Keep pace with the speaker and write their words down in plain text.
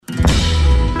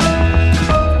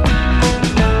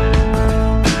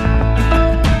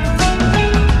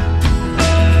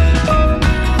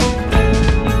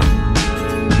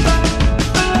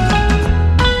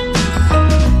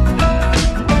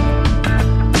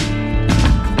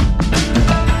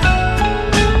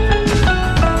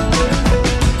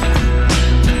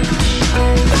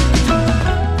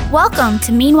Welcome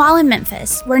to Meanwhile in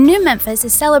Memphis, where New Memphis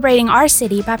is celebrating our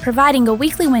city by providing a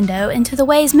weekly window into the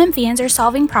ways Memphians are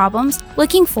solving problems,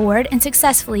 looking forward, and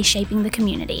successfully shaping the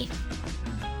community.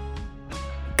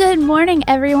 Good morning,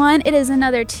 everyone. It is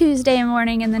another Tuesday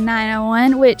morning in the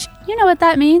 901, which, you know what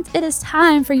that means. It is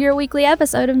time for your weekly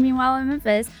episode of Meanwhile in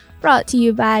Memphis, brought to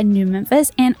you by New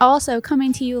Memphis and also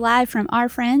coming to you live from our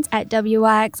friends at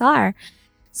WYXR.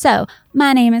 So,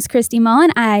 my name is Christy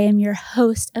Mullen. I am your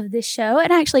host of this show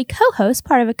and actually co-host,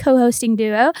 part of a co-hosting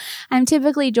duo. I'm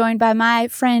typically joined by my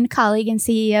friend, colleague, and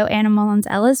CEO, Anna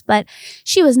Mullins-Ellis, but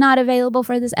she was not available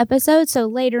for this episode, so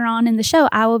later on in the show,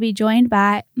 I will be joined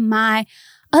by my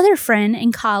other friend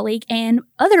and colleague and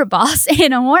other boss,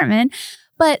 Anna Wortman.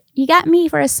 But you got me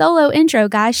for a solo intro,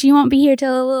 guys. She won't be here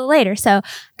till a little later, so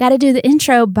got to do the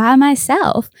intro by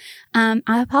myself. I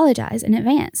apologize in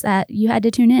advance that you had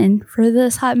to tune in for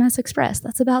this Hot Mess Express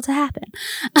that's about to happen.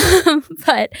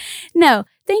 But no,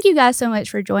 thank you guys so much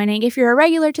for joining. If you're a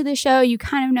regular to the show, you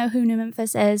kind of know who New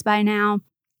Memphis is by now.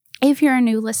 If you're a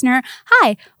new listener,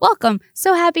 hi, welcome.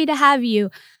 So happy to have you.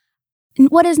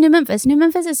 What is New Memphis? New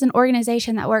Memphis is an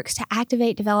organization that works to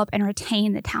activate, develop, and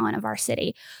retain the talent of our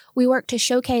city. We work to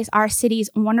showcase our city's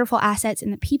wonderful assets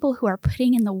and the people who are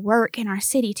putting in the work in our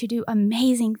city to do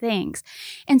amazing things.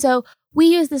 And so we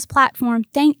use this platform,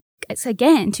 thanks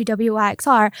again to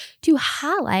WYXR, to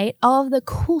highlight all of the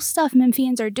cool stuff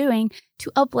Memphians are doing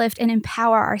to uplift and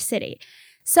empower our city.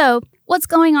 So what's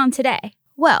going on today?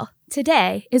 Well,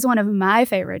 today is one of my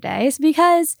favorite days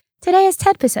because today is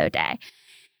TEDpasode Day.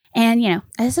 And, you know,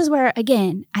 this is where,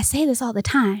 again, I say this all the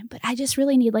time, but I just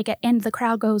really need like an end the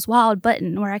crowd goes wild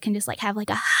button where I can just like have like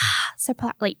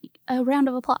a round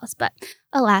of applause. But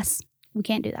alas, we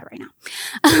can't do that right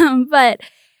now. But,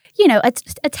 you know, a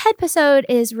TEDpasode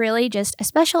is really just a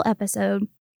special episode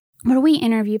where we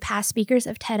interview past speakers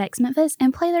of TEDx Memphis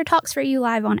and play their talks for you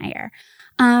live on air.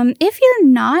 If you're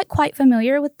not quite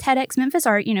familiar with TEDx Memphis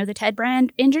or, you know, the TED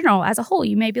brand in general as a whole,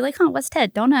 you may be like, what's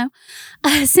TED? Don't know.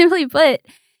 Simply put,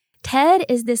 TED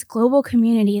is this global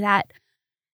community that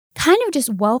kind of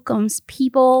just welcomes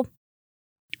people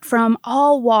from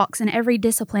all walks and every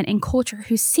discipline and culture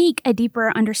who seek a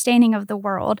deeper understanding of the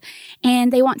world.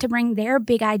 And they want to bring their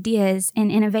big ideas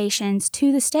and innovations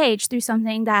to the stage through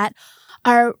something that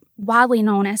are widely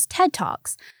known as TED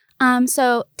Talks.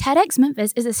 So TEDx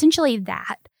Memphis is essentially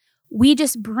that. We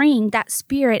just bring that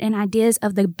spirit and ideas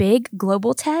of the big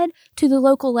global TED to the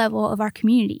local level of our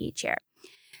community each year.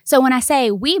 So when I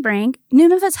say we bring, New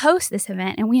Memphis hosts this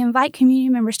event, and we invite community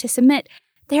members to submit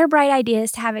their bright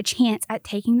ideas to have a chance at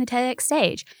taking the TEDx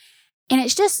stage. And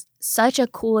it's just such a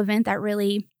cool event that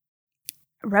really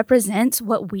represents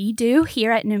what we do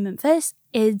here at New Memphis.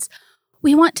 Is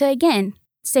we want to, again,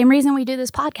 same reason we do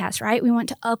this podcast, right? We want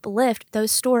to uplift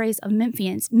those stories of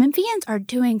Memphians. Memphians are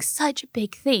doing such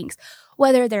big things,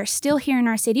 whether they're still here in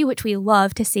our city, which we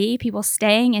love to see, people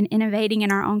staying and innovating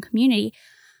in our own community.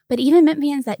 But even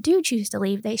Memphians that do choose to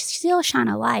leave, they still shine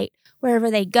a light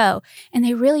wherever they go. And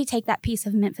they really take that piece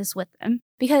of Memphis with them.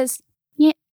 Because,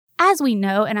 yeah, as we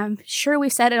know, and I'm sure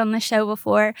we've said it on the show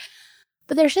before,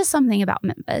 but there's just something about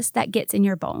Memphis that gets in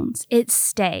your bones. It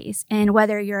stays. And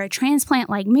whether you're a transplant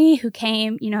like me who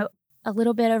came, you know, a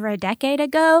little bit over a decade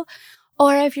ago,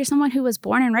 or if you're someone who was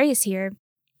born and raised here,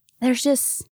 there's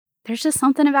just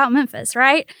something about Memphis,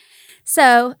 right?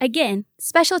 So, again,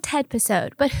 special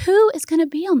TEDpasode. But who is going to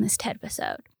be on this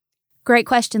TEDpasode? Great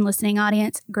question, listening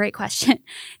audience. Great question.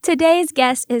 Today's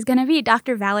guest is going to be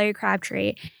Dr. Valerie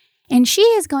Crabtree, and she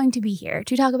is going to be here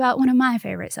to talk about one of my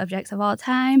favorite subjects of all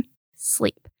time,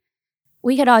 sleep.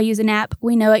 We could all use a nap.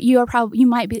 We know it. You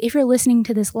might be, if you're listening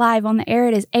to this live on the air,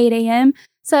 it is 8 a.m.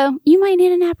 So you might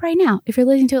need a nap right now. If you're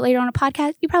listening to it later on a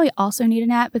podcast, you probably also need a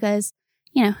nap because,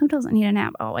 you know, who doesn't need a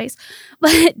nap always?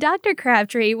 But Dr.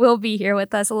 Crabtree will be here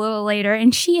with us a little later,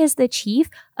 and she is the chief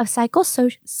of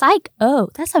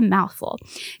that's a mouthful.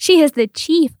 She is the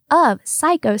chief of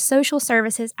psychosocial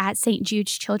services at St.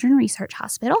 Jude's Children's Research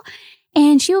Hospital,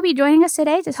 and she will be joining us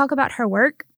today to talk about her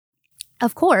work,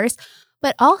 of course,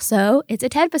 but also it's a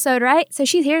TEDpasode, right? So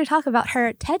she's here to talk about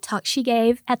her TED Talk she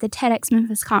gave at the TEDx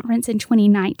Memphis conference in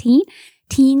 2019,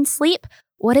 Teen Sleep.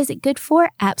 What is it good for?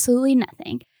 Absolutely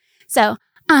nothing. So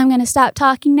I'm going to stop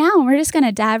talking now, and we're just going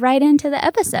to dive right into the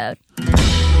episode.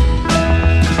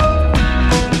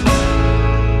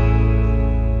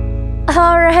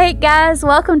 All right, guys,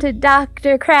 welcome to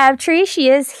Dr. Crabtree. She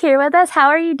is here with us. How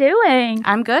are you doing?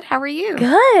 I'm good. How are you?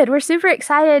 Good. We're super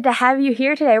excited to have you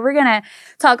here today. We're going to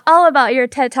talk all about your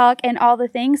TED Talk and all the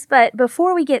things. But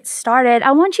before we get started,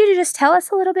 I want you to just tell us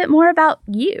a little bit more about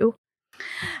you.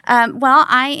 Well,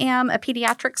 I am a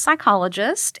pediatric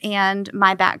psychologist, and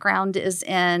my background is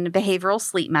in behavioral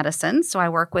sleep medicine. So I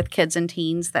work with kids and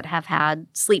teens that have had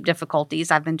sleep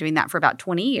difficulties. I've been doing that for about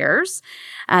 20 years.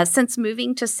 Since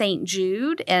moving to St.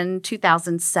 Jude in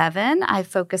 2007, I've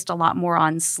focused a lot more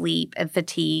on sleep and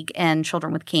fatigue in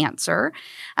children with cancer,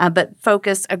 but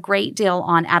focus a great deal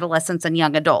on adolescents and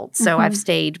young adults. So I've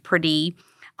stayed pretty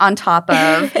on top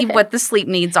of what the sleep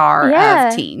needs are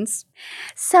of teens.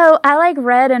 So I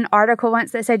read an article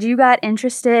once that said you got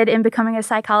interested in becoming a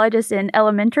psychologist in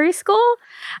elementary school.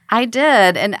 I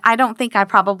did. And I don't think I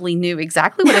probably knew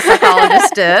exactly what a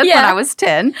psychologist did when I was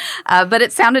 10, but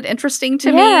it sounded interesting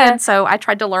to me. And so I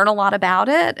tried to learn a lot about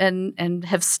it and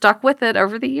have stuck with it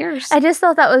over the years. I just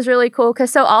thought that was really cool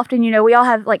because so often, we all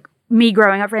have me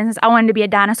growing up, for instance, I wanted to be a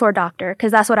dinosaur doctor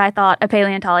because that's what I thought a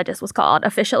paleontologist was called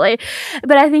officially.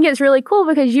 But I think it's really cool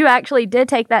because you actually did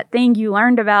take that thing you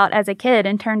learned about as a kid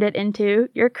and turned it into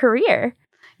your career.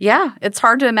 Yeah, it's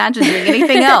hard to imagine doing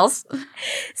anything else.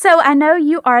 So I know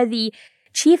you are the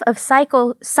chief of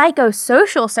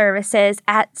psychosocial services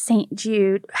at St.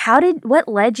 Jude. What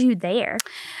led you there?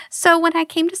 So when I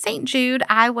came to St. Jude,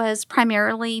 I was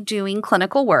primarily doing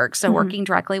clinical work, so working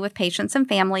directly with patients and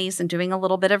families and doing a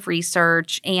little bit of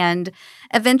research, and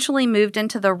eventually moved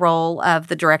into the role of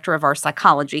the director of our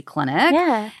psychology clinic.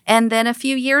 Yeah. And then a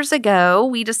few years ago,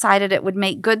 we decided it would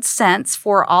make good sense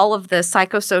for all of the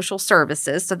psychosocial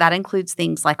services. So that includes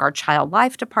things like our child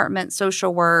life department,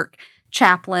 social work,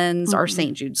 chaplains, our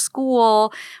St. Jude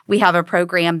school. We have a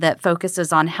program that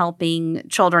focuses on helping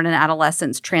children and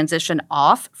adolescents transition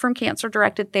off from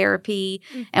cancer-directed therapy.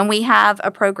 And we have a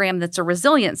program that's a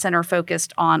resilience center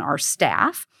focused on our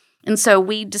staff. And so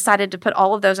we decided to put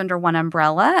all of those under one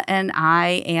umbrella, and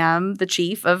I am the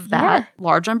chief of that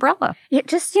large umbrella. Yeah,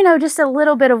 just a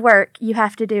little bit of work you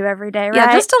have to do every day, right?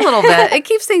 Yeah, just a little bit. It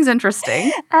keeps things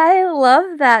interesting. I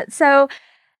love that. So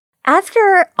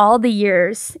after all the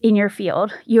years in your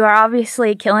field, you are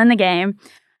obviously killing the game.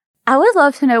 I would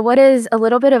love to know what is a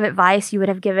little bit of advice you would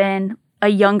have given a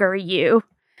younger you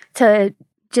to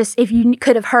just, if you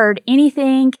could have heard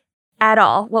anything at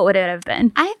all, what would it have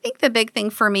been? I think the big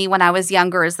thing for me when I was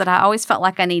younger is that I always felt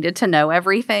like I needed to know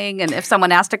everything. And if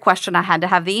someone asked a question, I had to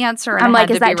have the answer. And I'm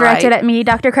like, is that directed at me,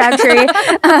 Dr. Crabtree?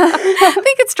 I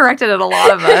think it's directed at a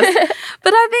lot of us.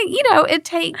 But I think, it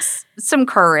takes some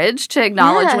courage to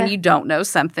acknowledge when you don't know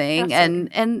something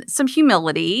and some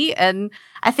humility. And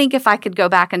I think if I could go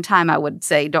back in time, I would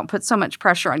say don't put so much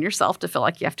pressure on yourself to feel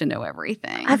like you have to know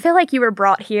everything. I feel like you were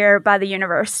brought here by the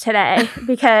universe today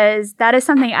because that is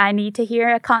something I need to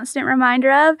hear a constant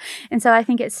reminder of. And so I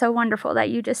think it's so wonderful that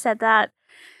you just said that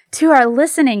to our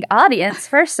listening audience,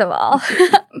 first of all.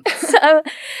 So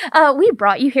we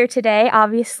brought you here today,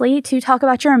 obviously, to talk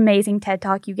about your amazing TED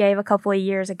Talk you gave a couple of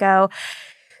years ago.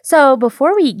 So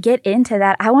before we get into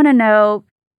that, I want to know,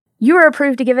 you were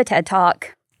approved to give a TED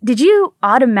Talk. Did you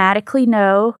automatically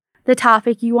know the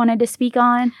topic you wanted to speak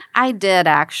on? I did,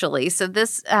 actually. So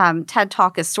this TED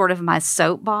Talk is sort of my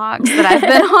soapbox that I've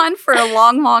been on for a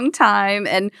long, long time.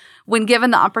 And when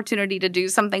given the opportunity to do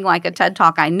something like a TED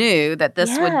Talk, I knew that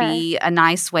this would be a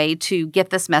nice way to get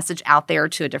this message out there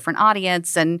to a different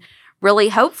audience and really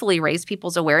hopefully raise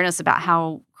people's awareness about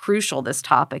how crucial this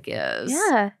topic is.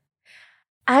 Yeah.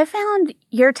 I found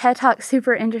your TED Talk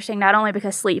super interesting, not only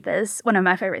because sleep is one of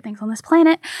my favorite things on this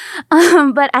planet,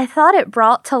 but I thought it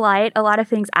brought to light a lot of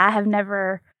things I have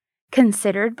never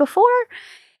considered before.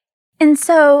 And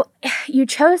so you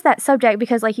chose that subject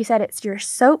because, like you said, it's your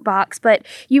soapbox, but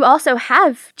you also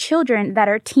have children that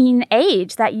are teen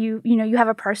age that you have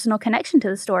a personal connection to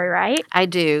the story, right? I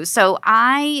do. So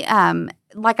I,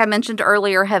 like I mentioned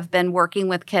earlier, have been working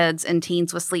with kids and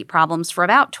teens with sleep problems for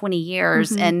about 20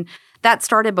 years. And that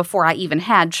started before I even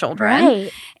had children.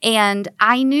 Right. And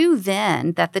I knew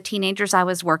then that the teenagers I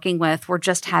was working with were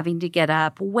just having to get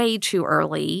up way too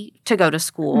early to go to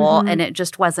school, and it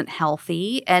just wasn't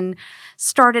healthy. And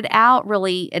started out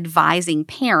really advising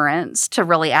parents to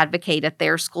really advocate at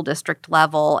their school district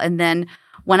level. And then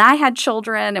when I had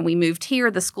children and we moved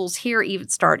here, the schools here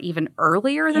start even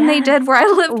earlier than they did where I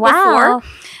lived before.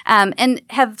 And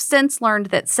have since learned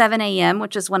that 7 a.m.,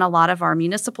 which is when a lot of our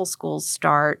municipal schools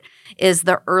start, is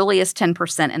the earliest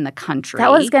 10% in the country.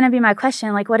 That was going to be my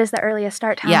question. Like, what is the earliest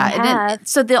start time? Yeah.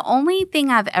 So the only thing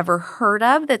I've ever heard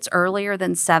of that's earlier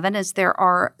than 7 is there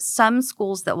are some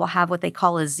schools that will have what they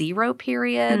call a zero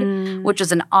period, which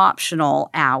is an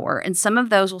optional hour. And some of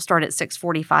those will start at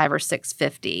 6:45 or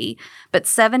 6:50. But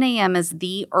 7 a.m. is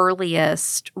the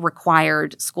earliest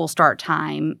required school start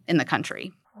time in the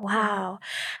country. Wow.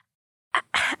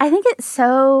 I think it's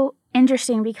so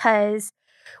interesting because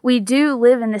we do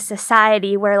live in this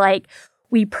society where like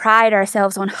we pride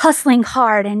ourselves on hustling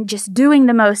hard and just doing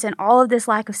the most and all of this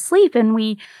lack of sleep. And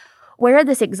we wear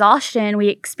this exhaustion we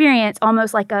experience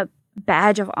almost like a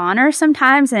badge of honor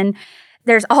sometimes. And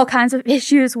there's all kinds of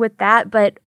issues with that.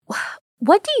 But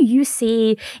what do you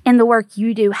see in the work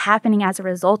you do happening as a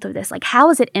result of this? Like, how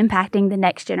is it impacting the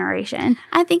next generation?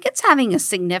 I think it's having a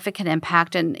significant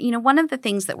impact. And, one of the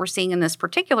things that we're seeing in this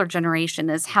particular generation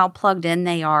is how plugged in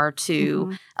they are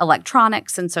to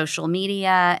electronics and social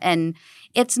media. And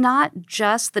it's not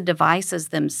just the devices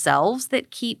themselves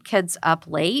that keep kids up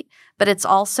late, but it's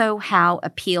also how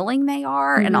appealing they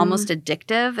are and almost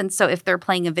addictive. And so if they're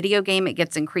playing a video game, it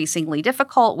gets increasingly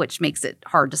difficult, which makes it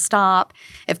hard to stop.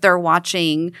 If they're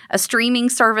watching a streaming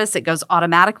service, it goes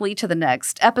automatically to the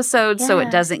next episode, so it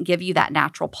doesn't give you that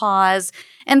natural pause.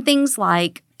 And things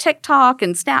like TikTok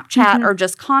and Snapchat are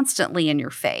just constantly in your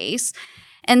face.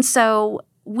 And so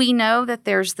we know that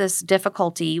there's this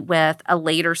difficulty with a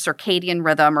later circadian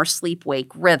rhythm or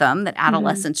sleep-wake rhythm that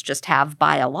adolescents just have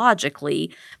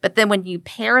biologically. But then when you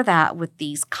pair that with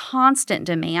these constant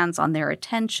demands on their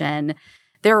attention,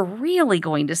 they're really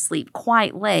going to sleep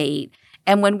quite late.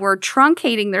 And when we're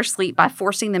truncating their sleep by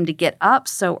forcing them to get up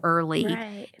so early,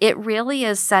 it really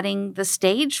is setting the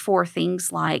stage for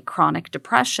things like chronic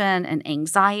depression and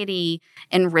anxiety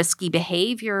and risky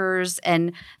behaviors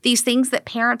and these things that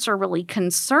parents are really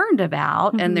concerned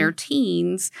about in their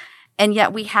teens. And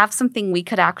yet we have something we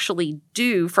could actually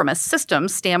do from a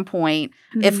systems standpoint.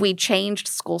 If we changed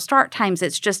school start times,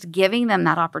 it's just giving them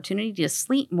that opportunity to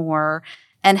sleep more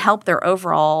and help their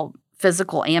overall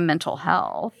physical and mental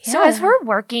health. Yeah. So as we're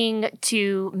working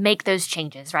to make those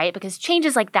changes, right? Because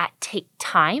changes like that take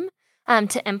time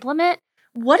to implement.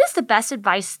 What is the best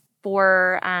advice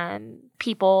for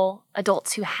people,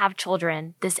 adults who have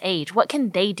children this age? What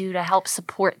can they do to help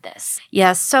support this?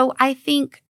 Yes. So I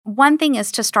think one thing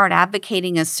is to start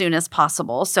advocating as soon as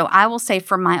possible. So I will say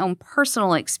from my own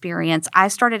personal experience, I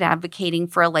started advocating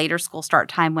for a later school start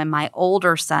time when my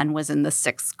older son was in the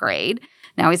 6th grade.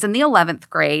 Now he's in the 11th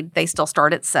grade. They still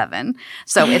start at 7.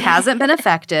 So it hasn't been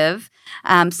effective.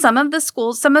 Some of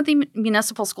the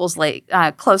municipal schools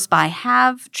close by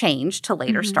have changed to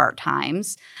later start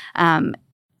times.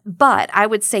 But I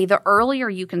would say the earlier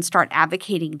you can start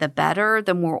advocating, the better.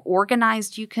 The more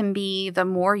organized you can be, the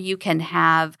more you can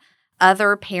have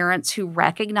other parents who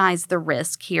recognize the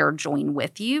risk here join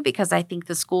with you, because I think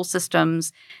the school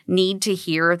systems need to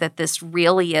hear that this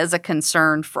really is a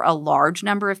concern for a large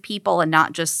number of people and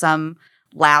not just some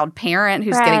loud parent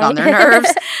who's getting on their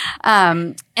nerves.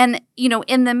 And,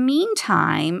 in the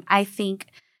meantime, I think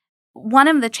one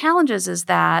of the challenges is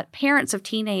that parents of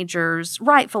teenagers,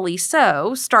 rightfully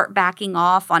so, start backing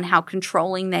off on how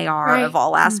controlling they are of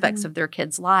all aspects of their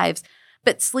kids' lives.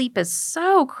 But sleep is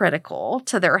so critical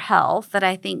to their health that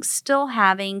I think still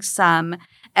having some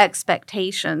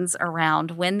expectations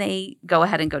around when they go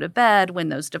ahead and go to bed, when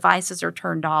those devices are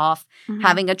turned off,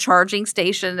 having a charging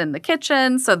station in the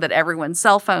kitchen so that everyone's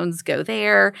cell phones go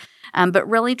there, but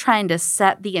really trying to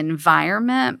set the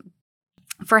environment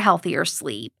for healthier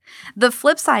sleep. The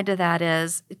flip side to that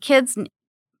is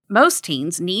most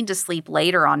teens need to sleep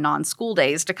later on non-school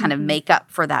days to kind of make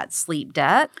up for that sleep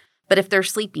debt. But if they're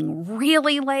sleeping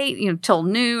really late, till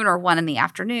noon or 1 in the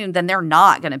afternoon, then they're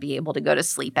not going to be able to go to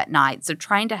sleep at night. So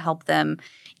trying to help them,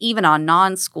 even on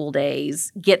non-school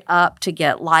days, get up to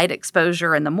get light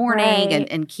exposure in the morning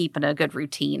and keeping a good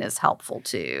routine is helpful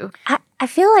too. I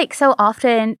feel like so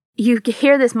often you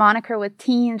hear this moniker with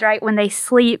teens, right? When they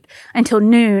sleep until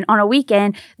noon on a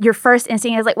weekend, your first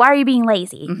instinct is like, why are you being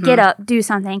lazy? Get up, do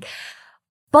something.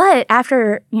 But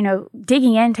after,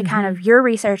 digging into kind of your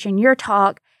research and your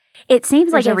talk, it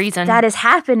seems like if that is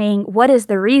happening, what is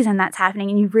the reason that's happening?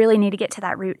 And you really need to get to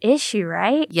that root issue,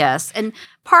 right? Yes. And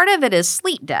part of it is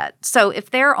sleep debt. So if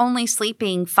they're only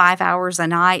sleeping 5 hours a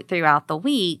night throughout the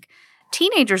week,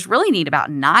 teenagers really need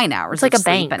about 9 hours of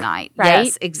sleep a night. Right?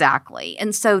 Yes, exactly.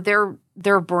 And so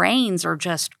their brains are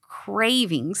just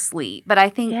craving sleep. But I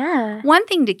think one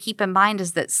thing to keep in mind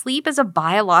is that sleep is a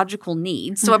biological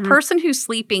need. So a person who's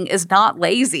sleeping is not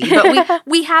lazy. But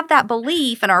we have that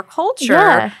belief in our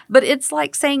culture. But it's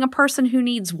like saying a person who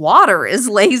needs water is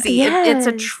lazy. It's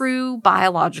a true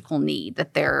biological need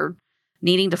that they're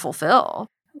needing to fulfill.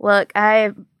 Look,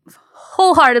 I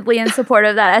wholeheartedly in support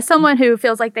of that. As someone who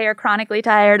feels like they are chronically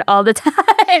tired all the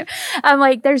time, I'm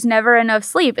like, there's never enough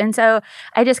sleep. And so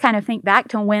I just kind of think back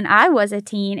to when I was a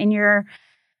teen, and you're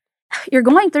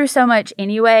going through so much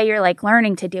anyway. You're like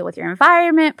learning to deal with your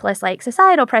environment, plus like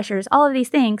societal pressures, all of these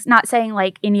things. Not saying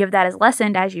like any of that is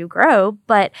lessened as you grow,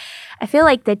 but I feel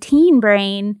like the teen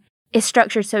brain is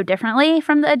structured so differently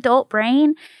from the adult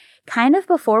brain. Kind of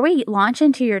before we launch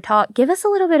into your talk, give us a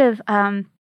little bit of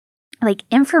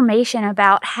information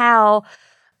about how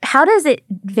does it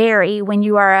vary when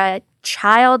you are a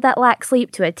child that lacks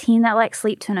sleep to a teen that lacks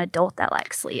sleep to an adult that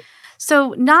lacks sleep?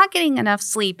 So not getting enough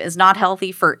sleep is not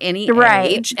healthy for any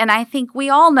age. And I think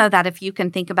we all know that if you can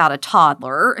think about a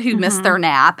toddler who missed their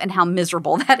nap and how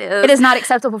miserable that is. It is not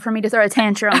acceptable for me to throw a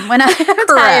tantrum when I'm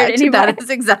tired anymore. That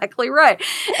is exactly right.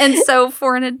 And so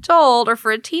for an adult or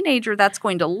for a teenager, that's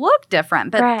going to look different.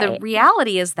 But the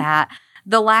reality is that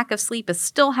the lack of sleep is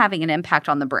still having an impact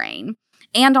on the brain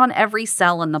and on every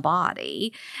cell in the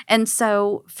body. And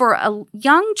so for a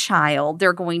young child,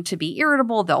 they're going to be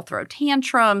irritable. They'll throw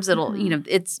tantrums. It'll,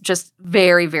 it's just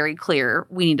very, very clear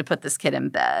we need to put this kid in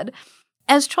bed.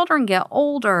 As children get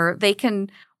older, they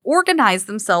can organize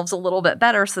themselves a little bit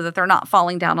better so that they're not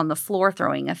falling down on the floor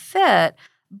throwing a fit.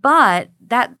 But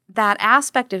that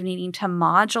aspect of needing to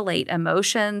modulate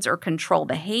emotions or control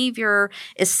behavior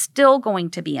is still going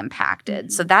to be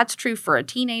impacted. So that's true for a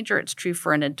teenager. It's true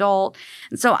for an adult.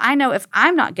 And so I know if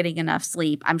I'm not getting enough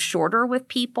sleep, I'm shorter with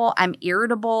people. I'm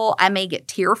irritable. I may get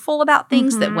tearful about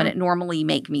things that wouldn't normally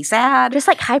make me sad. Just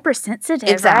like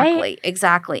hypersensitive, right?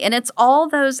 Exactly. And it's all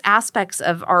those aspects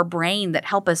of our brain that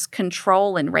help us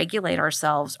control and regulate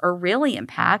ourselves are really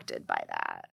impacted by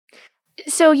that.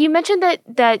 So you mentioned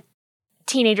that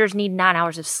teenagers need 9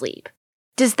 hours of sleep.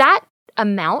 Does that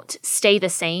amount stay the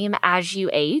same as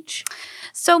you age?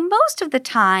 So most of the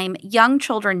time, young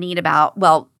children need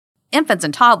infants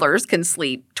and toddlers can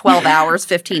sleep 12 hours,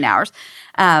 15 hours.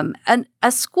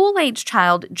 A school-age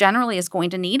child generally is going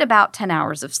to need about 10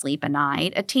 hours of sleep a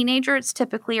night. A teenager, it's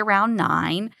typically around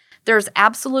 9. There's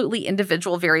absolutely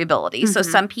individual variability. So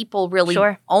some people really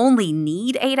only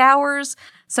need 8 hours.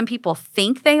 Some people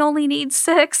think they only need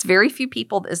 6. Very few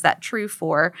people is that true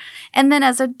for. And then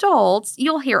as adults,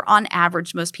 you'll hear on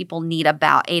average most people need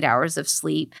about 8 hours of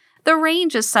sleep. The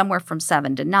range is somewhere from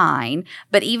 7 to 9.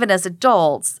 But even as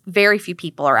adults, very few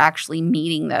people are actually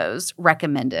meeting those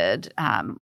recommended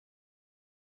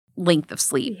length of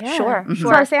sleep. Yeah. Sure.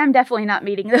 So I say I'm definitely not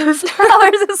meeting those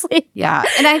hours of sleep. Yeah.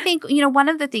 And I think, one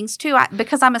of the things too,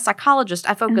 because I'm a psychologist,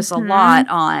 I focus a lot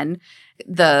on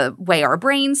the way our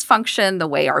brains function, the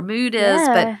way our mood is.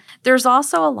 But there's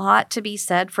also a lot to be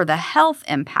said for the health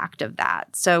impact of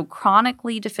that. So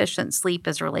chronically deficient sleep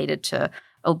is related to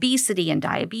obesity and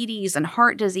diabetes and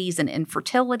heart disease and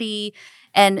infertility.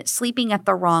 And sleeping at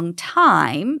the wrong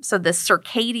time, so the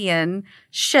circadian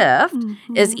shift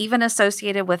is even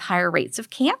associated with higher rates of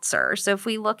cancer. So if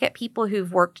we look at people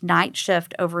who've worked night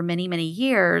shift over many, many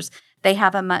years, they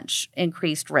have a much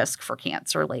increased risk for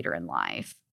cancer later in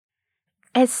life.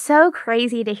 It's so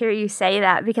crazy to hear you say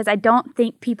that because I don't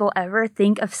think people ever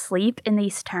think of sleep in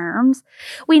these terms.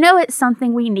 We know it's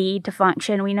something we need to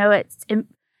function. We know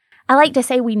I like to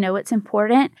say we know it's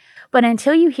important, but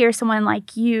until you hear someone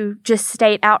like you just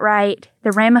state outright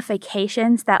the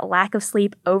ramifications that lack of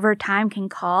sleep over time can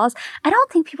cause, I don't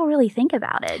think people really think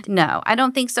about it. No, I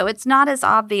don't think so. It's not as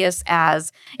obvious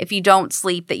as if you don't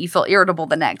sleep that you feel irritable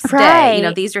the next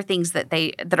day. These are things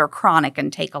that are chronic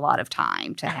and take a lot of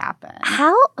time to happen.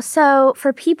 So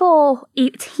for people,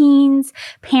 teens,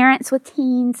 parents with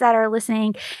teens that are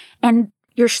listening, and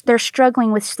they're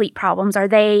struggling with sleep problems, or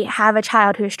they have a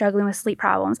child who is struggling with sleep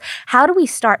problems, how do we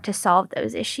start to solve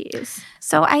those issues?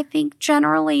 So I think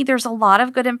generally there's a lot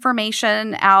of good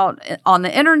information out on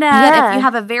the internet. If you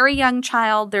have a very young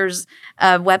child, there's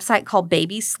a website called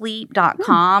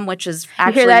babysleep.com, which is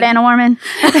actually— You hear that, Anna Warman?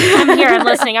 I'm here. I'm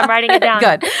listening. I'm writing it down.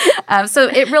 Good. So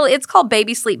it's called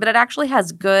Baby Sleep, but it actually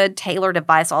has good tailored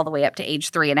advice all the way up to age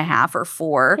 3.5 or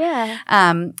 4. Yeah.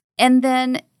 And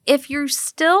then if you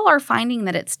still are finding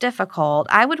that it's difficult,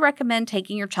 I would recommend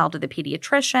taking your child to the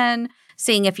pediatrician,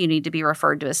 seeing if you need to be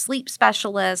referred to a sleep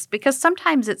specialist, because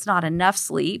sometimes it's not enough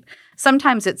sleep.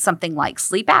 Sometimes it's something like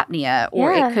sleep apnea,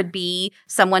 or it could be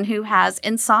someone who has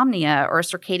insomnia or a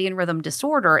circadian rhythm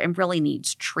disorder and really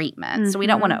needs treatment. So we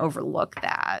don't want to overlook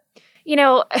that. You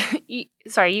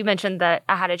mentioned that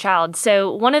I had a child.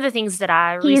 So one of the things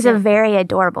that He's a very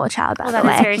adorable child, by the way.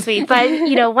 That is very sweet.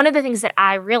 But, one of the things that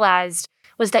I realized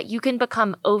was that you can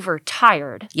become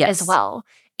overtired as well.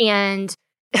 And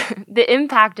the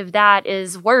impact of that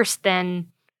is worse than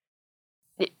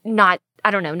not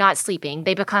sleeping.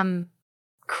 They become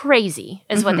crazy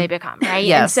is what they become, right?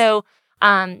 Yes. And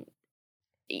so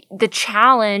the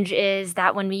challenge is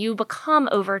that when you become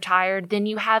overtired, then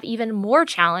you have even more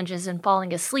challenges in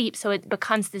falling asleep. So it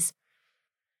becomes this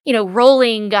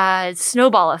rolling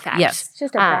snowball effect. Yes. It's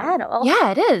just a battle. Yeah,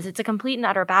 it is. It's a complete and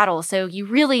utter battle. So you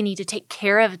really need to take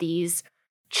care of these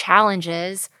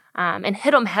challenges and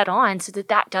hit them head on so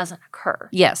that doesn't occur.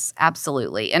 Yes,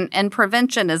 absolutely. And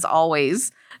prevention is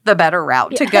always the better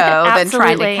route to go than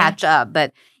trying to catch up.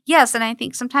 But yes, and I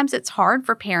think sometimes it's hard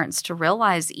for parents to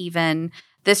realize even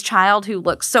this child who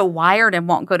looks so wired and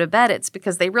won't go to bed, it's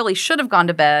because they really should have gone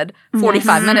to bed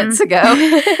 45 minutes ago.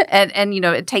 And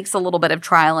it takes a little bit of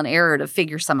trial and error to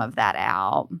figure some of that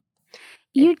out.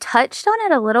 You touched on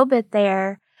it a little bit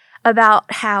there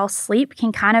about how sleep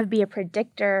can kind of be a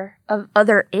predictor of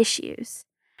other issues,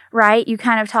 right? You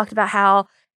kind of talked about how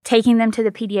taking them to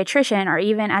the pediatrician, or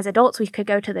even as adults, we could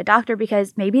go to the doctor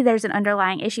because maybe there's an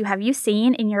underlying issue. Have you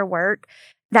seen in your work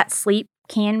that sleep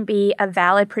can be a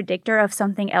valid predictor of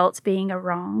something else being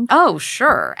wrong? Oh,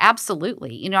 sure.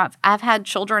 Absolutely. I've had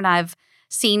children I've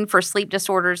seen for sleep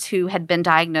disorders who had been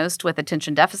diagnosed with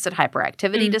attention deficit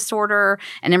hyperactivity disorder.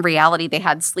 And in reality, they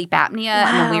had sleep apnea. Wow.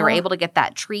 And when we were able to get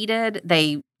that treated,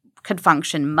 they could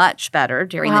function much better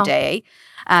during the day.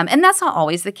 And that's not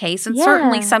always the case. And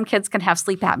certainly some kids can have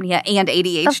sleep apnea and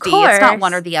ADHD. It's not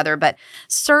one or the other. But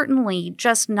certainly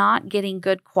just not getting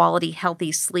good quality,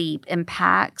 healthy sleep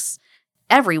impacts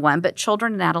everyone, but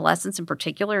children and adolescents in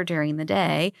particular during the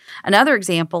day. Another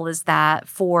example is that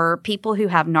for people who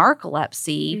have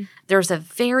narcolepsy, there's a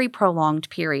very prolonged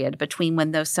period between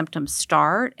when those symptoms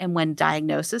start and when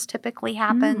diagnosis typically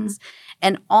happens.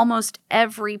 And almost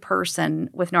every person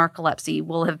with narcolepsy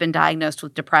will have been diagnosed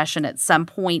with depression at some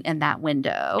point in that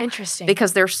window. Interesting.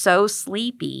 Because they're so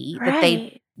sleepy that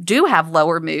they do have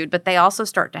lower mood, but they also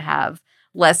start to have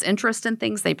less interest in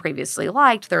things they previously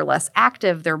liked. They're less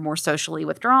active. They're more socially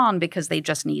withdrawn because they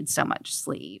just need so much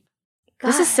sleep.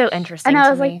 This is so interesting. And I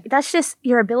was like, that's just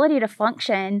your ability to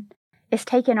function is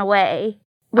taken away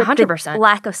with 100%. The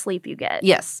lack of sleep you get.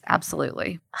 Yes,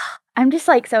 absolutely. I'm just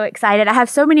so excited. I have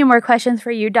so many more questions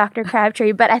for you, Dr.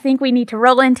 Crabtree, but I think we need to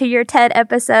roll into your TED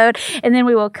episode and then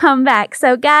we will come back.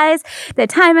 So guys, the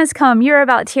time has come. You're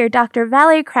about to hear Dr.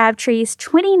 Valerie Crabtree's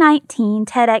 2019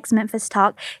 TEDx Memphis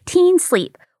talk, Teen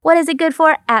Sleep. What is it good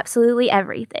for? Absolutely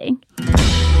everything.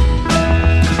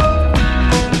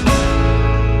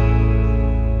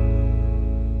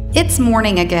 It's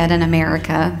morning again in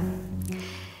America.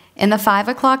 In the 5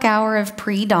 o'clock hour of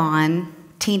pre-dawn,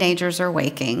 teenagers are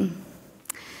waking.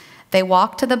 They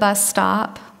walk to the bus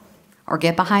stop or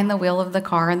get behind the wheel of the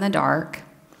car in the dark.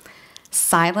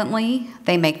 Silently,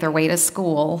 they make their way to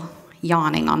school,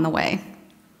 yawning on the way.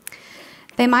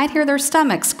 They might hear their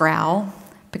stomachs growl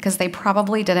because they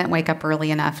probably didn't wake up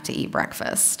early enough to eat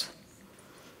breakfast.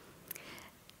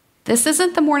 This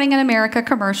isn't the Morning in America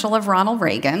commercial of Ronald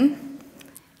Reagan.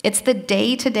 It's the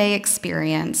day-to-day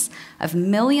experience of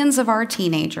millions of our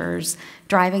teenagers,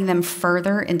 driving them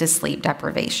further into sleep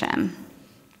deprivation.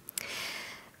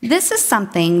 This is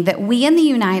something that we in the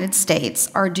United States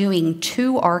are doing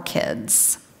to our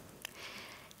kids.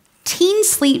 Teen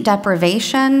sleep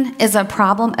deprivation is a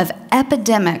problem of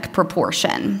epidemic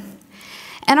proportion,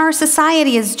 and our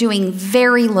society is doing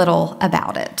very little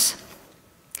about it.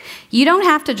 You don't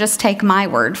have to just take my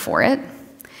word for it.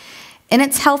 In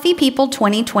its Healthy People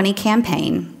 2020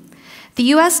 campaign, the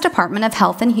U.S. Department of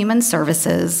Health and Human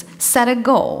Services set a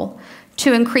goal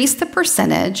to increase the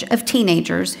percentage of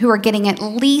teenagers who are getting at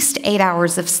least 8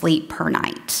 hours of sleep per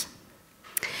night.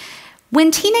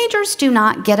 When teenagers do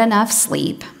not get enough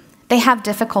sleep, they have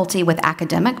difficulty with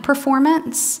academic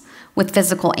performance, with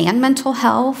physical and mental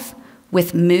health,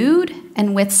 with mood,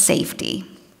 and with safety.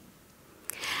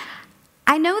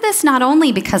 I know this not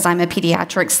only because I'm a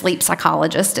pediatric sleep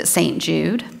psychologist at St.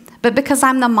 Jude, but because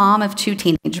I'm the mom of 2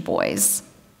 teenage boys.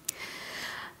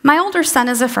 My older son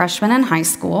is a freshman in high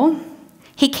school.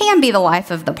 He can be the life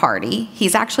of the party.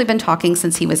 He's actually been talking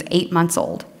since he was 8 months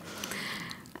old.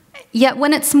 Yet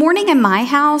when it's morning in my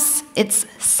house, it's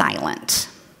silent.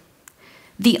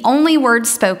 The only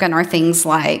words spoken are things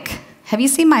like, "Have you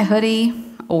seen my hoodie?"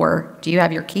 or "Do you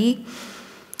have your key?"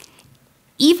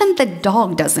 Even the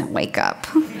dog doesn't wake up.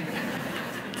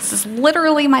 This is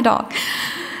literally my dog.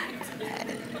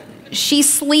 She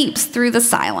sleeps through the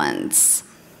silence.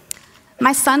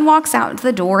 My son walks out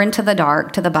the door into the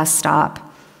dark to the bus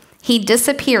stop. He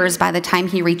disappears by the time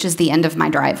he reaches the end of my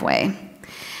driveway.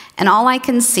 And all I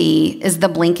can see is the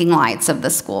blinking lights of the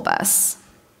school bus.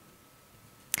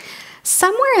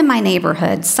 Somewhere in my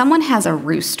neighborhood, someone has a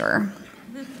rooster.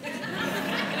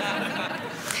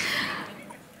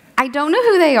 I don't know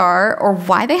who they are or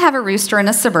why they have a rooster in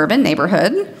a suburban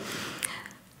neighborhood,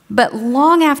 but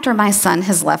long after my son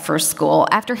has left for school,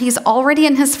 after he's already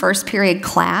in his first period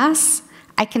class,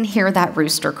 I can hear that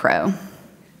rooster crow.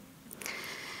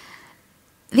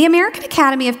 The American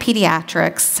Academy of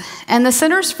Pediatrics and the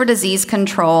Centers for Disease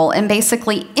Control and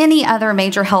basically any other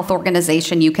major health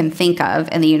organization you can think of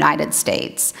in the United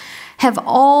States have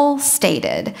all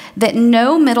stated that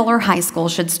no middle or high school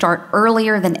should start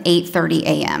earlier than 8:30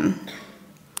 a.m.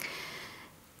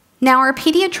 Now, our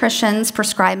pediatricians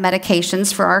prescribe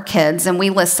medications for our kids, and we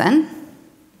listen.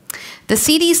 The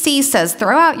CDC says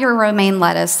throw out your romaine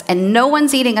lettuce and no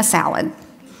one's eating a salad.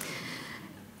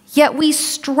 Yet we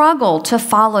struggle to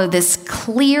follow this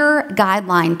clear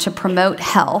guideline to promote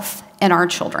health in our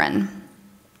children.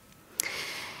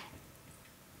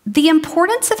 The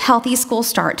importance of healthy school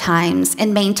start times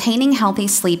and maintaining healthy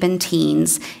sleep in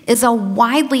teens is a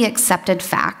widely accepted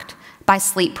fact by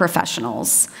sleep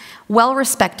professionals,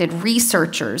 well-respected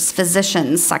researchers,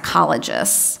 physicians,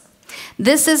 psychologists.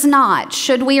 This is not,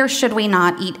 should we or should we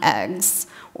not eat eggs,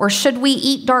 or should we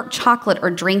eat dark chocolate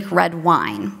or drink red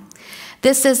wine.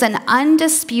 This is an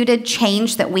undisputed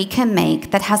change that we can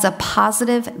make that has a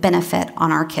positive benefit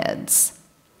on our kids.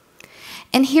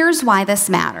 And here's why this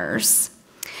matters.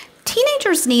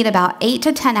 Teenagers need about 8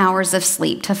 to 10 hours of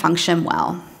sleep to function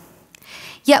well.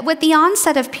 Yet with the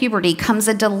onset of puberty comes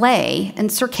a delay in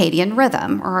circadian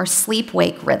rhythm, or our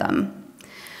sleep-wake rhythm.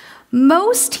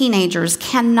 Most teenagers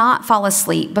cannot fall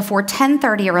asleep before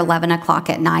 10:30 or 11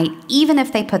 o'clock at night, even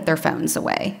if they put their phones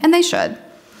away, and they should.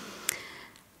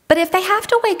 But if they have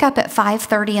to wake up at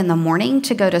 5:30 in the morning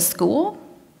to go to school,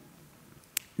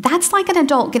 that's like an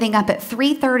adult getting up at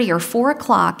 3:30 or 4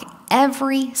 o'clock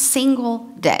every single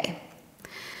day.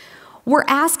 We're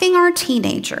asking our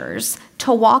teenagers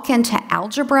to walk into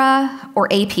algebra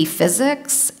or AP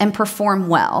physics and perform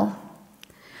well.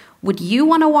 Would you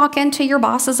want to walk into your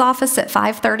boss's office at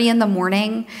 5:30 in the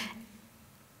morning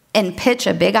and pitch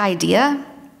a big idea?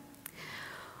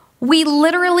 We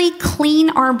literally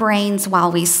clean our brains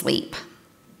while we sleep,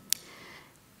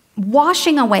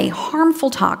 washing away harmful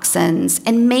toxins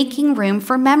and making room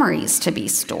for memories to be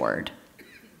stored.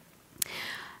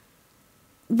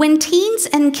 When teens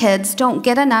and kids don't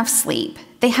get enough sleep,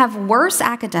 they have worse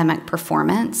academic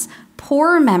performance,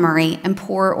 poor memory, and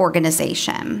poor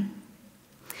organization.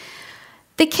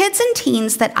 The kids and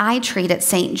teens that I treat at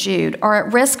St. Jude are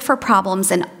at risk for problems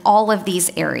in all of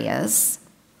these areas.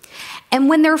 And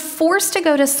when they're forced to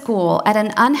go to school at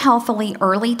an unhealthily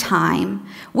early time,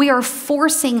 we are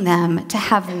forcing them to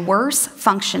have worse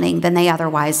functioning than they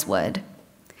otherwise would.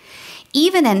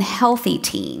 Even in healthy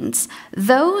teens,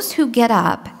 those who get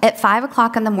up at 5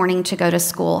 o'clock in the morning to go to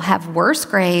school have worse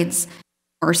grades,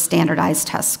 worse standardized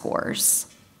test scores.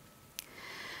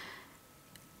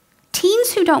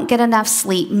 Teens who don't get enough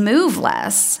sleep move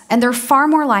less, and they're far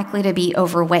more likely to be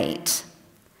overweight.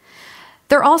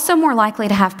 They're also more likely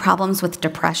to have problems with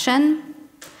depression,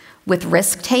 with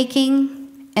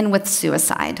risk-taking, and with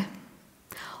suicide.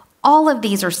 All of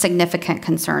these are significant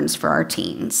concerns for our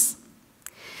teens.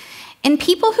 In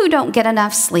people who don't get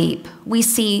enough sleep, we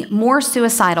see more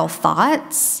suicidal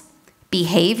thoughts,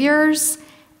 behaviors,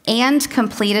 and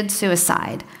completed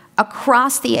suicide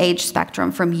across the age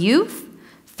spectrum from youth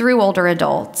through older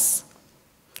adults.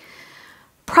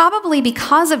 Probably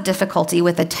because of difficulty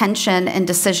with attention and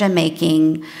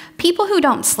decision-making, people who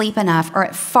don't sleep enough are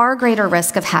at far greater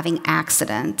risk of having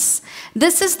accidents.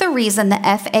 This is the reason the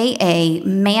FAA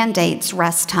mandates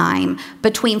rest time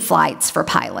between flights for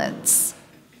pilots.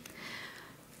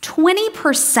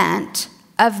 20%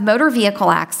 of motor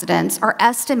vehicle accidents are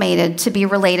estimated to be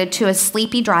related to a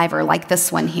sleepy driver like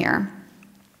this one here.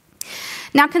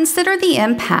 Now consider the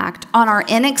impact on our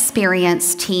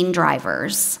inexperienced teen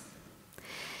drivers.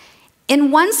 In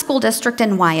one school district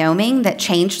in Wyoming that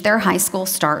changed their high school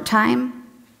start time,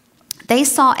 they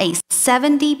saw a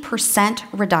 70%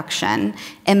 reduction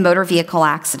in motor vehicle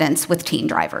accidents with teen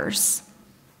drivers.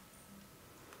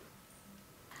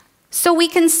 So we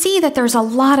can see that there's a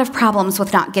lot of problems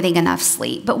with not getting enough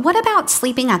sleep, but what about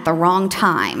sleeping at the wrong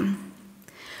time?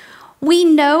 We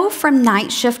know from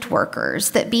night shift workers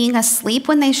that being asleep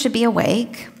when they should be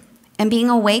awake and being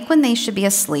awake when they should be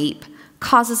asleep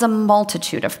causes a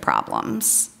multitude of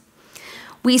problems.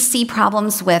 We see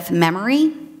problems with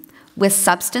memory, with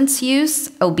substance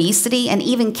use, obesity, and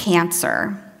even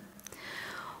cancer.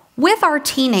 With our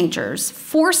teenagers,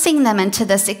 forcing them into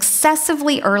this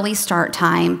excessively early start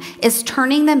time is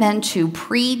turning them into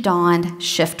pre-dawn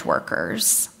shift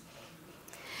workers.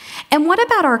 And what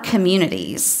about our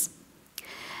communities?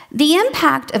 The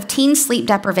impact of teen sleep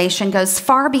deprivation goes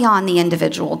far beyond the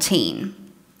individual teen.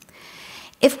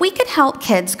 If we could help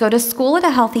kids go to school at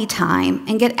a healthy time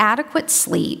and get adequate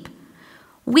sleep,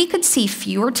 we could see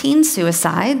fewer teen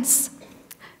suicides,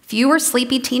 fewer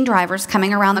sleepy teen drivers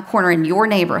coming around the corner in your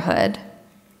neighborhood,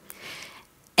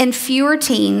 and fewer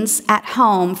teens at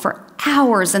home for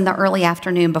hours in the early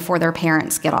afternoon before their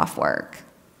parents get off work.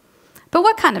 But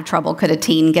what kind of trouble could a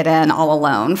teen get in all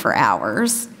alone for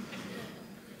hours?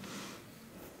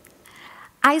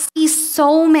 I see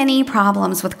so many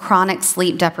problems with chronic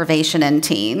sleep deprivation in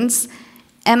teens.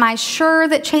 Am I sure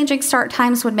that changing start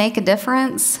times would make a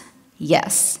difference?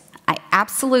 Yes, I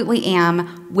absolutely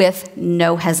am, with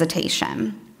no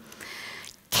hesitation.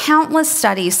 Countless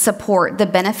studies support the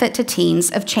benefit to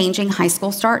teens of changing high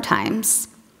school start times.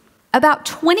 About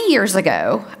 20 years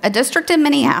ago, a district in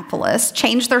Minneapolis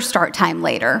changed their start time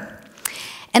later.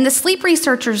 And the sleep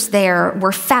researchers there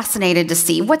were fascinated to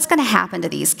see what's going to happen to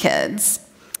these kids.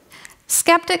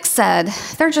 Skeptics said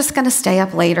they're just going to stay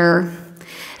up later.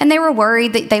 And they were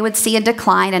worried that they would see a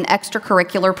decline in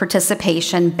extracurricular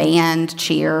participation, band,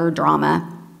 cheer,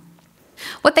 drama.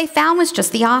 What they found was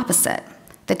just the opposite.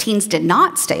 The teens did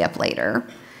not stay up later,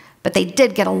 but they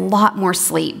did get a lot more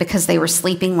sleep because they were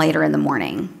sleeping later in the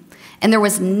morning. And there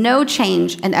was no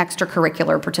change in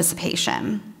extracurricular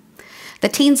participation. The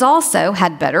teens also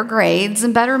had better grades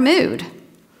and better mood.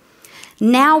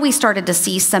 Now we started to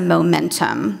see some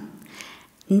momentum.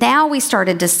 Now we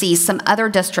started to see some other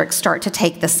districts start to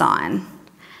take this on.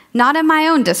 Not in my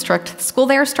own district. School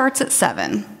there starts at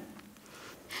 7.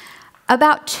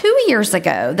 About 2 years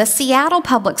ago, the Seattle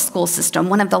Public School System,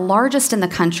 one of the largest in the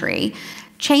country,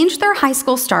 changed their high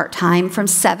school start time from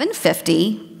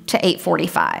 7:50 to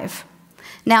 8:45.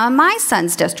 Now, in my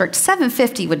son's district,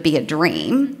 7:50 would be a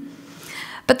dream.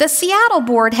 But the Seattle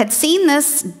board had seen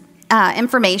this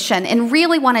information and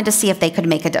really wanted to see if they could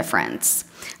make a difference.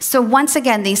 So once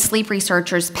again, these sleep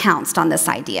researchers pounced on this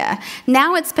idea.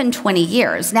 Now it's been 20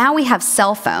 years. Now we have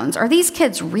cell phones. Are these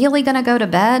kids really going to go to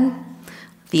bed?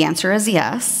 The answer is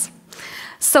yes.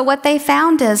 So what they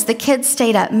found is the kids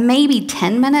stayed up maybe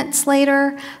 10 minutes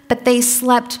later, but they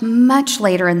slept much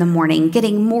later in the morning,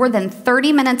 getting more than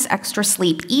 30 minutes extra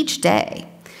sleep each day.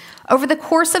 Over the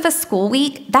course of a school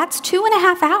week, that's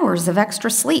 2.5 hours of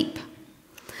extra sleep.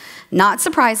 Not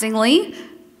surprisingly,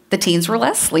 the teens were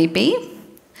less sleepy.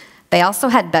 They also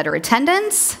had better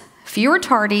attendance, fewer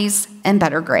tardies, and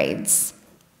better grades.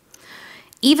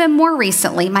 Even more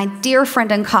recently, my dear friend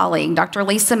and colleague, Dr.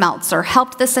 Lisa Meltzer,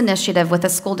 helped this initiative with a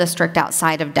school district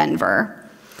outside of Denver.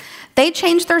 They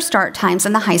changed their start times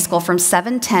in the high school from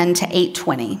 7:10 to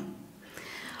 8:20.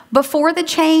 Before the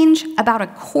change, about a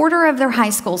quarter of their high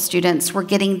school students were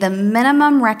getting the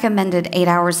minimum recommended 8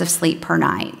 hours of sleep per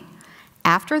night.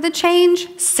 After the change,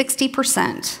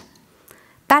 60%.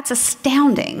 That's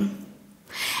astounding.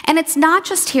 And it's not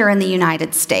just here in the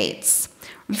United States.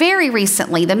 Very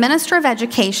recently, the Minister of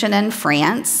Education in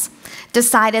France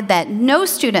decided that no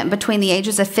student between the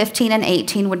ages of 15 and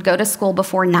 18 would go to school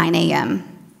before 9 a.m.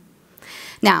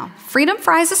 Now, freedom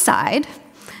fries aside,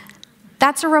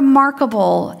 that's a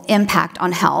remarkable impact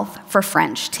on health for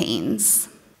French teens.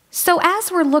 So as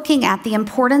we're looking at the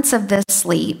importance of this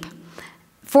sleep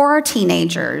for our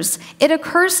teenagers, it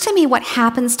occurs to me what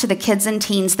happens to the kids and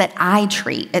teens that I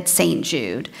treat at St.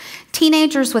 Jude,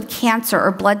 teenagers with cancer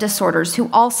or blood disorders who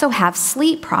also have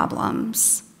sleep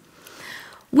problems.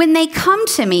 When they come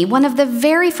to me, one of the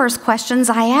very first questions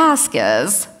I ask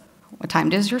is, what time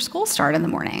does your school start in the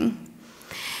morning?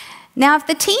 Now, if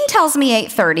the teen tells me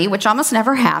 8:30, which almost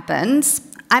never happens,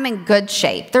 I'm in good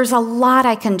shape. There's a lot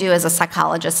I can do as a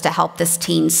psychologist to help this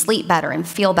teen sleep better and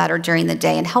feel better during the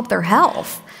day and help their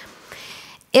health.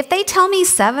 If they tell me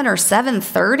 7 or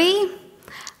 7:30,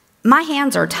 my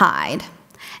hands are tied,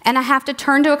 and I have to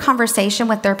turn to a conversation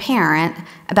with their parent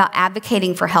about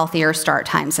advocating for healthier start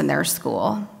times in their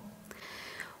school.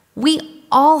 We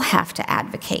all have to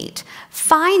advocate.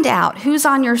 Find out who's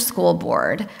on your school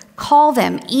board. Call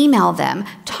them, email them,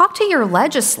 talk to your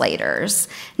legislators.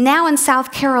 Now in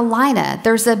South Carolina,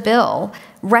 there's a bill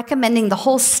recommending the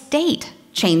whole state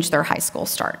change their high school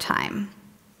start time.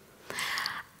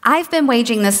 I've been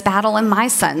waging this battle in my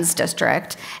son's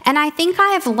district, and I think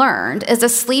I have learned as a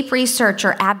sleep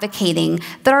researcher advocating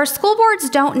that our school boards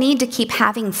don't need to keep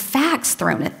having facts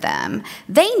thrown at them.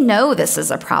 They know this is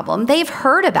a problem. They've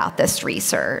heard about this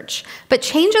research, but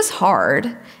change is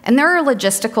hard, and there are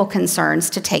logistical concerns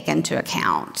to take into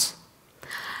account.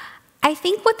 I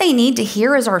think what they need to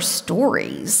hear is our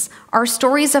stories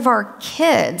of our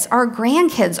kids, our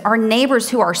grandkids, our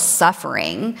neighbors who are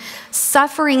suffering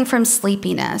from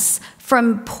sleepiness,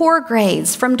 from poor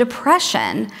grades, from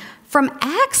depression, from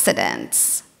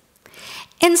accidents.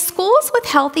 In schools with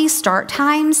healthy start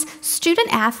times,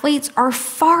 student athletes are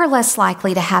far less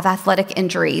likely to have athletic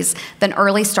injuries than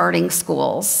early starting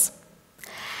schools.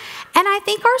 And I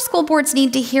think our school boards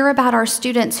need to hear about our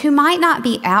students who might not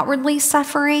be outwardly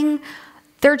suffering,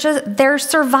 They're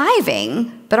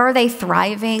surviving, but are they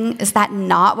thriving? Is that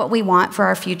not what we want for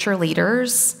our future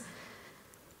leaders?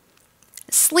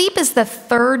 Sleep is the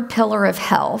third pillar of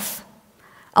health,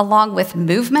 along with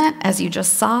movement, as you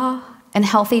just saw, and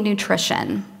healthy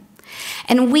nutrition.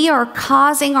 And we are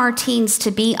causing our teens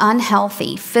to be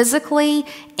unhealthy physically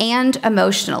and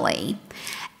emotionally.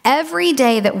 Every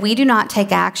day that we do not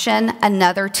take action,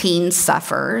 another teen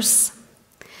suffers.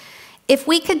 If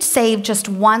we could save just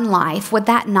one life, would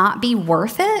that not be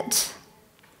worth it?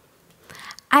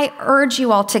 I urge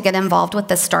you all to get involved with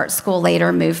the Start School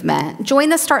Later movement. Join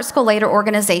the Start School Later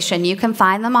organization. You can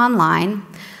find them online.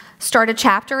 Start a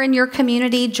chapter in your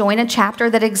community. Join a chapter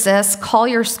that exists. Call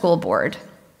your school board.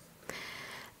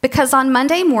 Because on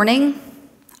Monday morning,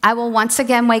 I will once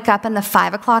again wake up in the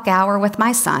 5 o'clock hour with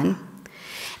my son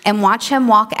and watch him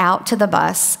walk out to the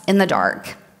bus in the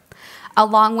dark,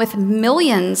 along with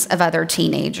millions of other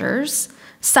teenagers,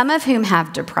 some of whom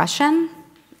have depression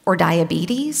or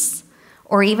diabetes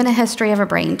or even a history of a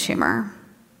brain tumor.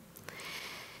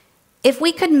 If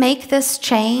we could make this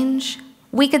change,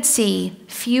 we could see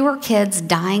fewer kids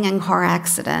dying in car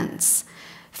accidents,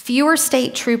 fewer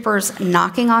state troopers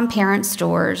knocking on parents'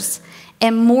 doors,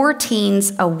 and more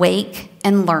teens awake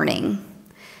and learning.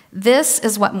 This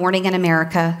is what Morning in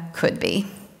America could be.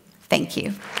 Thank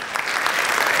you.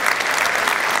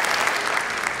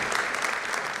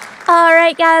 All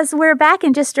right, guys, we're back.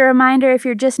 And just a reminder, if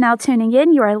you're just now tuning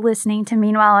in, you are listening to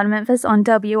Meanwhile in Memphis on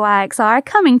WYXR,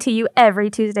 coming to you every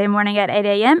Tuesday morning at 8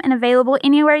 a.m. and available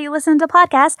anywhere you listen to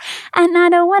podcasts at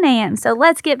 9:01 a.m. So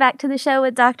let's get back to the show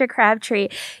with Dr. Crabtree.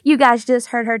 You guys just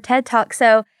heard her TED Talk.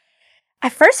 So I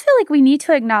first feel like we need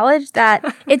to acknowledge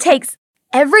that it takes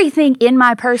everything in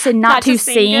my person not to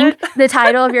sing the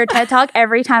title of your TED Talk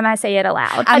every time I say it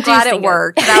aloud. I'm glad it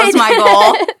worked. That was my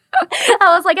goal.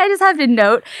 I was like, I just have to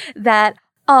note that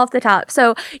off the top.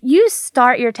 So you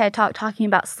start your TED Talk talking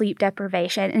about sleep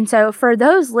deprivation. And so for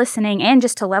those listening and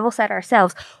just to level set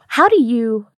ourselves, how do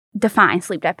you define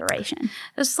sleep deprivation?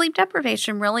 So sleep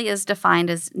deprivation really is defined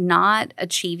as not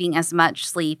achieving as much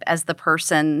sleep as the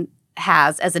person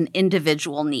has as an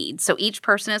individual need. So each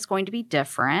person is going to be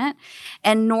different.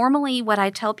 And normally what I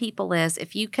tell people is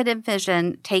if you could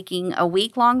envision taking a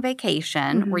week-long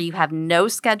vacation where you have no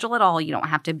schedule at all, you don't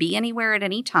have to be anywhere at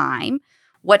any time.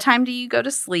 What time do you go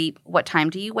to sleep? What time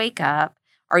do you wake up?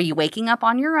 Are you waking up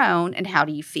on your own? And how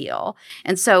do you feel?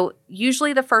 And so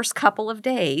usually the first couple of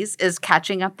days is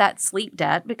catching up that sleep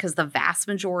debt because the vast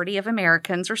majority of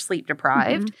Americans are sleep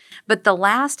deprived. But the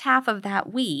last half of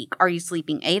that week, are you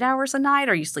sleeping 8 hours a night?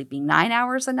 Are you sleeping 9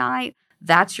 hours a night?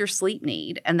 That's your sleep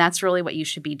need. And that's really what you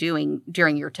should be doing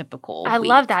during your typical week.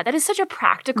 love that. That is such a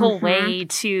practical way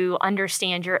to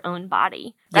understand your own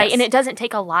body, right? Yes. And it doesn't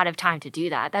take a lot of time to do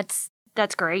that. That's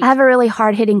great. I have a really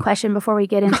hard-hitting question before we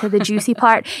get into the juicy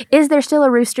part. Is there still a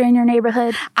rooster in your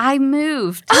neighborhood? I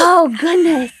moved. Oh,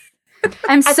 goodness.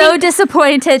 I'm so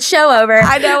disappointed. Show over.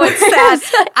 I know, it's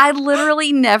sad. I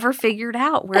literally never figured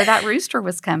out where that rooster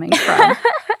was coming from.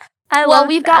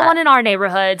 We've got one in our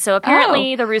neighborhood, so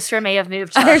apparently the rooster may have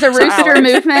moved. There's a rooster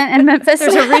movement in Memphis.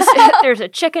 There's a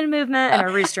chicken movement and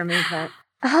a rooster movement.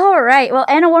 All right. Well,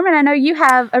 Anna Woman, I know you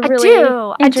have a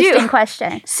really interesting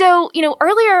question. So,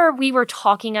 earlier we were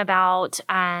talking about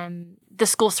the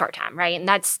school start time, right? And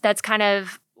that's kind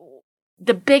of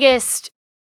the biggest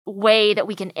way that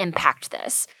we can impact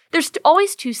this. There's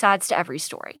always two sides to every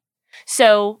story.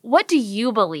 So what do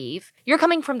you believe? You're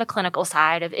coming from the clinical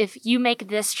side of if you make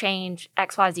this change,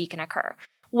 XYZ can occur.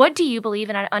 What do you believe?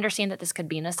 And I understand that this could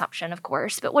be an assumption, of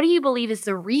course, but what do you believe is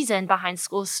the reason behind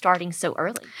schools starting so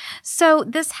early? So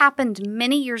this happened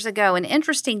many years ago, and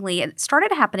interestingly, it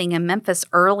started happening in Memphis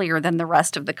earlier than the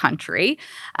rest of the country.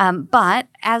 But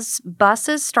as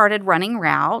buses started running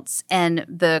routes and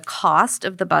the cost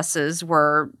of the buses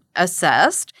were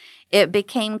assessed, it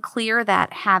became clear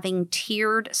that having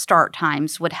tiered start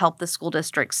times would help the school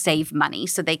districts save money.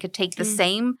 So they could take the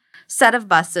same set of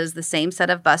buses, the same set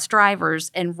of bus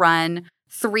drivers, and run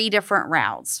 3 different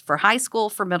routes for high school,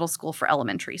 for middle school, for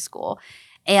elementary school.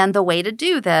 And the way to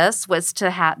do this was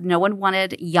to have no one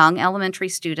wanted young elementary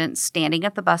students standing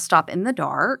at the bus stop in the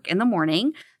dark in the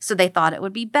morning. So they thought it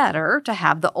would be better to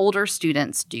have the older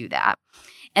students do that.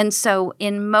 And so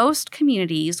in most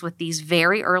communities with these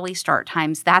very early start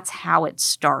times, that's how it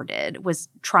started, was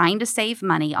trying to save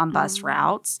money on bus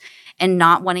routes and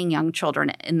not wanting young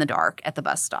children in the dark at the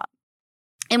bus stop.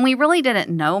 And we really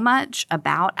didn't know much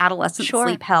about adolescent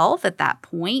sleep health at that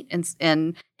point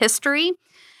in history.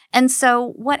 And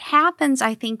so what happens,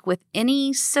 I think, with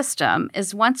any system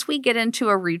is once we get into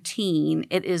a routine,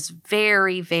 it is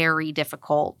very, very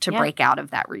difficult to break out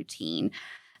of that routine.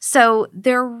 So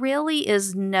there really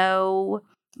is no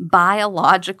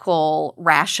biological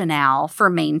rationale for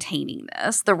maintaining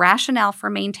this. The rationale for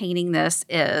maintaining this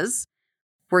is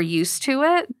we're used to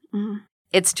it. Mm-hmm.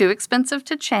 It's too expensive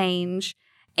to change.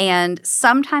 And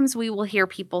sometimes we will hear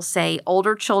people say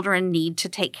older children need to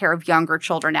take care of younger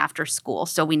children after school.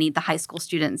 So we need the high school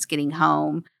students getting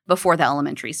home before the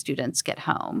elementary students get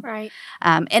home. Right.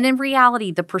 And in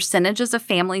reality, the percentages of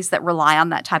families that rely on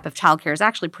that type of childcare is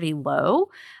actually pretty low.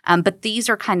 But these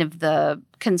are kind of the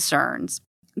concerns.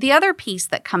 The other piece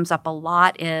that comes up a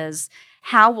lot is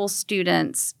how will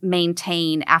students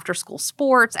maintain after-school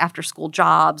sports, after-school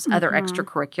jobs, other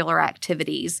extracurricular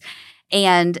activities?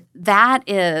 And that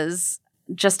is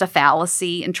just a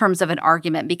fallacy in terms of an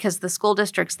argument, because the school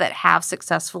districts that have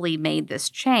successfully made this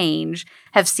change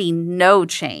have seen no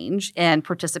change in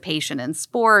participation in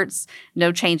sports,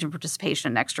 no change in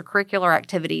participation in extracurricular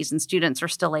activities, and students are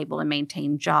still able to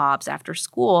maintain jobs after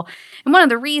school. And one of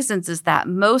the reasons is that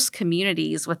most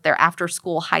communities with their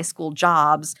after-school high school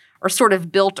jobs are sort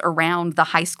of built around the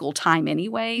high school time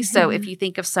anyway. Mm-hmm. So if you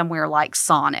think of somewhere like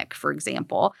Sonic, for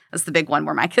example, that's the big one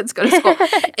where my kids go to school.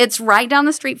 It's right down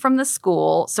the street from the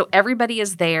school, so everybody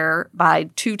is there by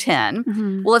 2:10.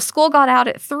 Mm-hmm. Well, if school got out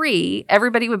at 3,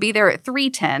 everybody would be there at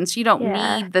 3:10, so you don't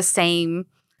need the same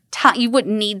time. You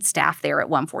wouldn't need staff there at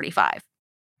 1:45. If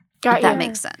that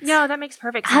makes sense. No, that makes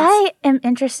perfect sense. I am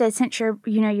interested, since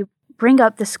you bring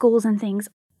up the schools and things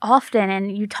often,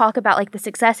 and you talk about like the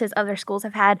successes other schools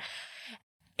have had.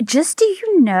 Just, do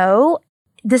you know,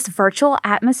 this virtual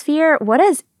atmosphere, what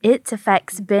has its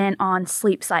effects been on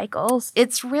sleep cycles?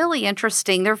 It's really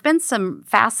interesting. There have been some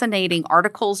fascinating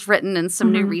articles written and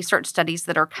some new research studies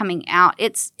that are coming out.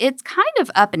 It's kind of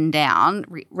up and down,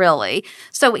 really.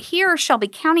 So here, Shelby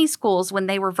County schools, when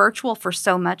they were virtual for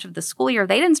so much of the school year,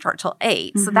 they didn't start till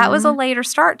 8. So that was a later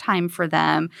start time for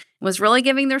them. It was really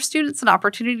giving their students an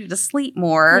opportunity to sleep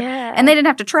more. Yeah. And they didn't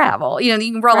have to travel. You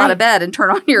can roll out of bed and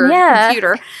turn on your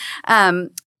computer.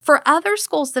 For other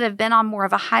schools that have been on more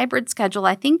of a hybrid schedule,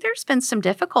 I think there's been some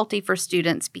difficulty for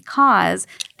students because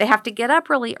they have to get up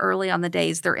really early on the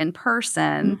days they're in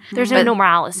person. There's no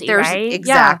normalcy, right?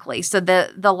 Exactly. Yeah. So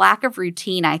the lack of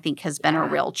routine, I think, has been a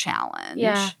real challenge.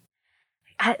 Yeah.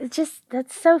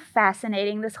 That's so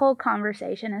fascinating. This whole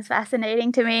conversation is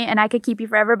fascinating to me, and I could keep you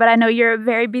forever, but I know you're a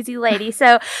very busy lady.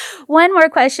 So one more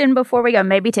question before we go,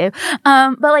 maybe two.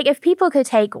 But if people could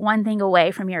take one thing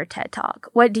away from your TED Talk,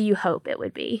 what do you hope it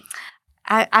would be?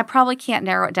 I probably can't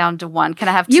narrow it down to one. Can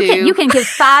I have two? You can give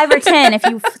 5 or 10 if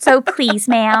you so please,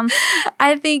 ma'am.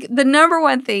 I think the number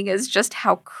one thing is just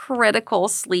how critical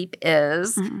sleep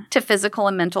is to physical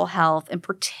and mental health, and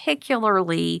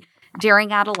particularly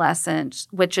during adolescence,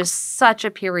 which is such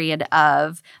a period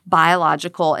of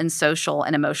biological and social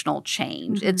and emotional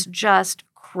change. It's just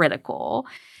critical.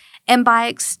 And by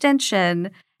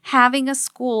extension, having a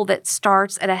school that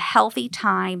starts at a healthy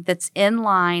time that's in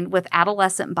line with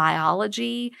adolescent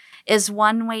biology is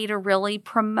one way to really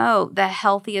promote the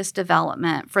healthiest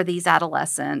development for these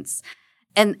adolescents.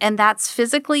 And that's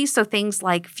physically, so things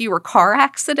like fewer car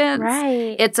accidents.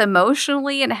 Right. It's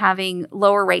emotionally, and having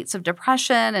lower rates of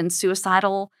depression and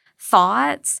suicidal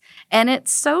thoughts. And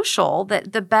it's social,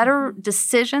 that the better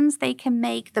decisions they can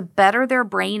make, the better their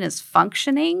brain is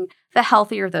functioning, the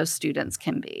healthier those students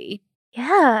can be.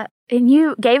 Yeah. And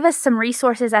you gave us some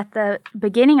resources at the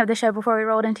beginning of the show before we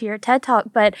rolled into your TED Talk.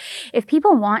 But if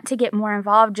people want to get more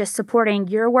involved just supporting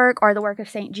your work or the work of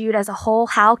St. Jude as a whole,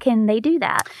 how can they do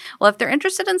that? Well, if they're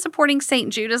interested in supporting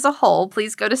St. Jude as a whole,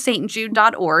 please go to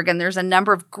stjude.org. And there's a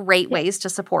number of great ways to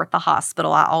support the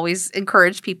hospital. I always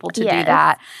encourage people to do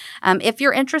that. If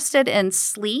you're interested in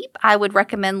sleep, I would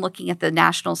recommend looking at the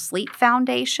National Sleep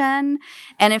Foundation.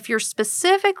 And if you're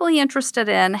specifically interested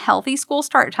in healthy school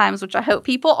start times, which I hope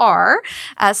people are,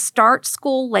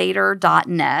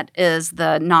 StartSchoolLater.net is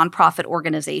the nonprofit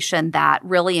organization that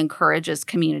really encourages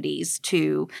communities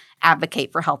to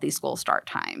advocate for healthy school start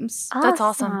times. Awesome. That's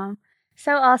awesome.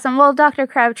 So awesome. Well, Dr.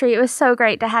 Crabtree, it was so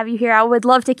great to have you here. I would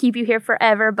love to keep you here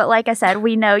forever, but like I said,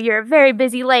 we know you're a very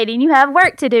busy lady and you have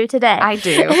work to do today. I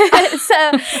do.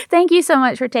 So thank you so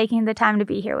much for taking the time to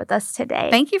be here with us today.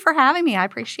 Thank you for having me. I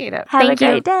appreciate it. Have a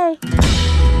great day.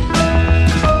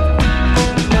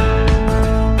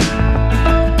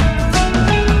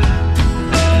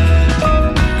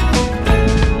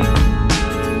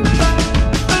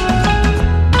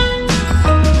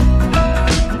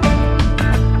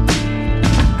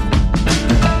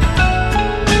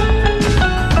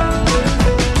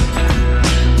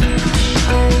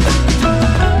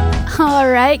 All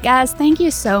right, guys, thank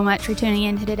you so much for tuning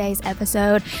in to today's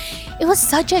episode. It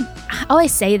was I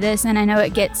always say this, and I know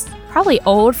it gets probably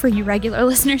old for you regular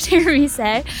listeners, hear me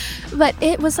say, but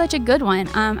it was such a good one.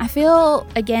 I feel,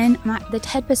 again, the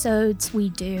TED episodes we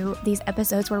do, these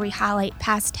episodes where we highlight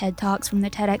past TED Talks from the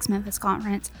TEDx Memphis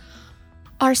conference,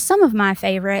 are some of my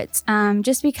favorites,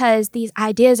 just because these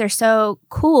ideas are so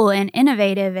cool and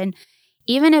innovative. And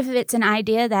even if it's an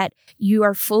idea that you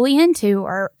are fully into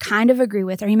or kind of agree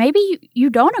with, or maybe you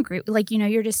don't agree, like,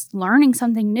 you're just learning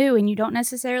something new and you don't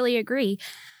necessarily agree.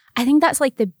 I think that's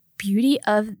like the beauty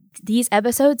of these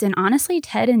episodes, and honestly,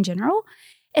 TED in general,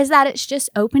 is that it's just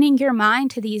opening your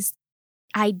mind to these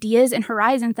ideas and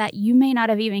horizons that you may not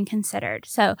have even considered.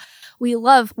 So we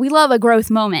love a growth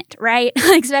moment, right?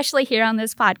 Especially here on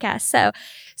this podcast. So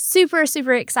super,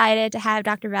 super excited to have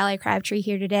Dr. Valerie Crabtree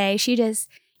here today. She just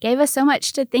gave us so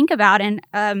much to think about. And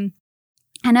I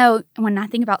know when I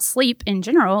think about sleep in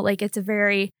general, like, it's a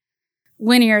very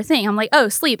linear thing. I'm like, oh,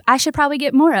 sleep, I should probably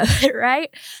get more of it, right?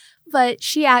 But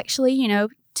she actually,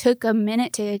 took a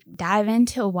minute to dive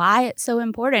into why it's so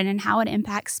important and how it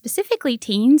impacts specifically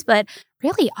teens, but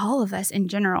really all of us in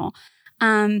general.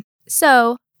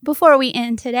 So before we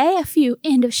end today, a few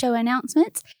end of show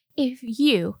announcements. If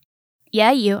you,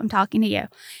 I'm talking to you.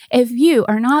 If you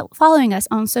are not following us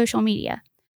on social media,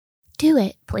 do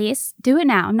it, please. Do it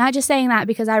now. I'm not just saying that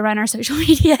because I run our social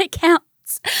media accounts,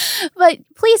 but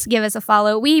please give us a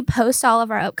follow. We post all of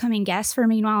our upcoming guests for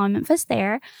Meanwhile in Memphis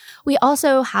there. We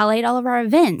also highlight all of our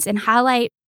events and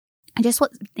highlight just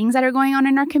what things that are going on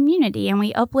in our community. And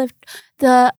we uplift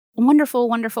the wonderful,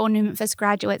 wonderful New Memphis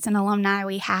graduates and alumni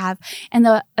we have and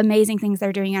the amazing things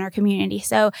they're doing in our community.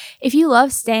 So if you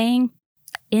love staying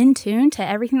in tune to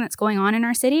everything that's going on in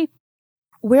our city,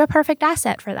 we're a perfect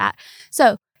asset for that.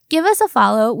 So give us a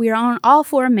follow. We're on all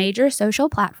 4 major social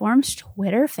platforms: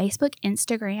 Twitter, Facebook,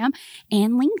 Instagram,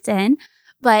 and LinkedIn.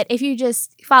 But if you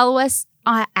just follow us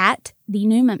at The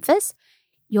New Memphis,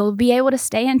 you'll be able to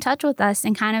stay in touch with us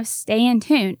and kind of stay in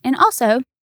tune. And also,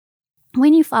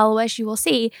 when you follow us, you will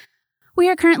see we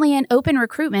are currently in open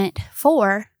recruitment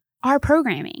for our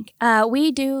programming.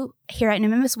 We do, here at New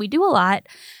Memphis, we do a lot,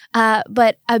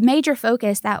 but a major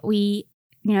focus that we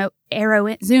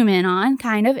zoom in on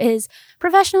kind of is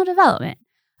professional development.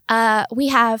 We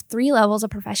have 3 levels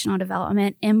of professional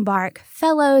development: Embark,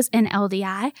 Fellows, and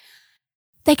LDI.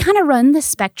 They kind of run the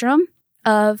spectrum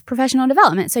of professional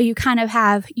development. So you kind of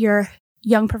have your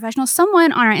young professionals.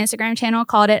 Someone on our Instagram channel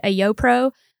called it a Yo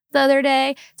Pro the other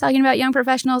day, talking about young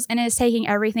professionals, and it's taking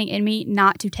everything in me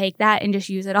not to take that and just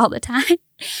use it all the time.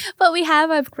 But we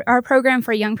have our program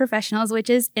for young professionals, which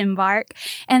is Embark,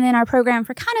 and then our program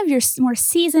for kind of your more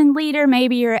seasoned leader,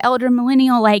 maybe you're an elder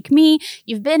millennial like me.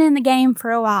 You've been in the game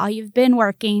for a while. You've been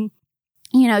working.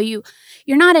 You're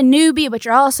not a newbie, but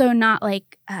you're also not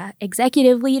like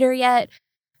executive leader yet.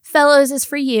 Fellows is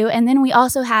for you. And then we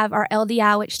also have our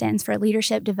LDI, which stands for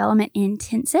Leadership Development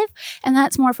Intensive. And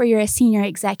that's more for your senior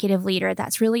executive leader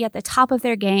that's really at the top of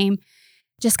their game,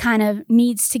 just kind of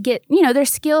needs to get, their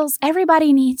skills.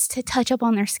 Everybody needs to touch up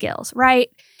on their skills, right?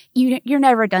 You're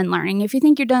never done learning. If you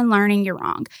think you're done learning, you're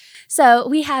wrong. So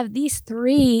we have these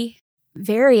 3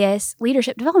 various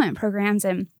leadership development programs,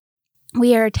 and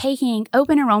we are taking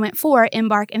open enrollment for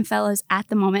Embark and Fellows at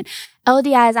the moment.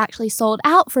 LDI is actually sold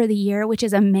out for the year, which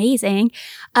is amazing.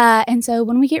 And so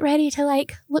when we get ready to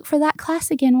look for that class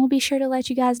again, we'll be sure to let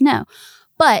you guys know.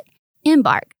 But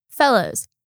Embark, Fellows,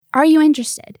 are you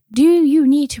interested? Do you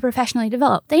need to professionally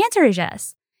develop? The answer is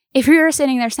yes. If you're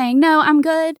sitting there saying, no, I'm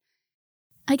good.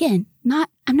 Again,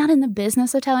 I'm not in the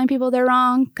business of telling people they're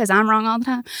wrong, because I'm wrong all the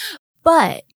time.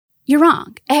 But you're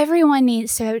wrong. Everyone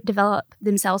needs to develop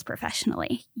themselves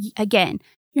professionally. Again,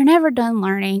 you're never done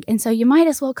learning, and so you might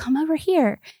as well come over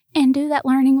here and do that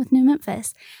learning with New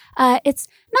Memphis. It's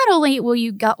not only will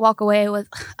you walk away with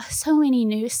so many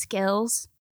new skills,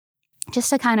 just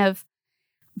to kind of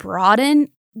broaden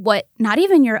what, not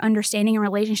even your understanding and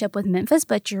relationship with Memphis,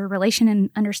 but your relation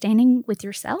and understanding with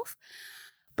yourself.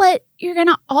 But you're going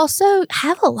to also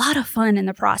have a lot of fun in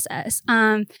the process.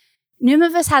 New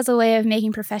Memphis has a way of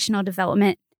making professional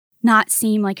development not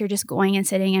seem like you're just going and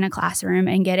sitting in a classroom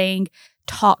and getting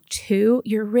talked to.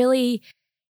 You're really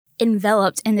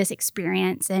enveloped in this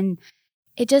experience. And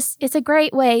it's a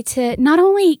great way to not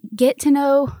only get to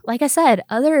know, like I said,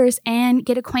 others and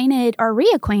get acquainted or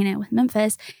reacquainted with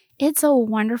Memphis. It's a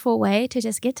wonderful way to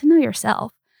just get to know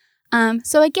yourself.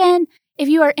 So again, if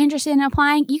you are interested in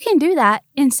applying, you can do that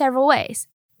in several ways.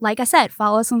 Like I said,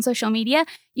 follow us on social media.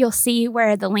 You'll see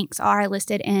where the links are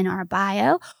listed in our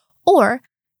bio, or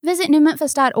visit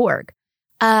newmemphis.org.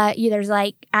 There's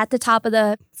at the top of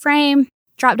the frame,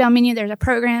 drop-down menu, there's a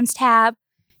programs tab.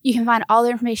 You can find all the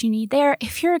information you need there.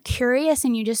 If you're curious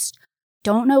and you just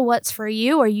don't know what's for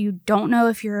you, or you don't know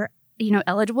if you're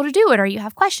eligible to do it or you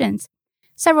have questions.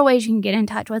 Several ways you can get in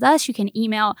touch with us. You can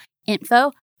email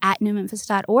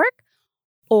info@newmemphis.org,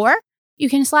 or you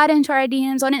can slide into our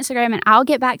DMs on Instagram and I'll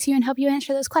get back to you and help you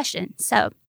answer those questions.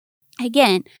 So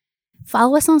again,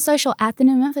 follow us on social at the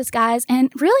New Memphis Guys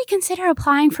and really consider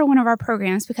applying for one of our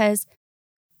programs because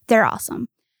they're awesome.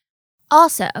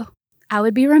 Also, I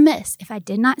would be remiss if I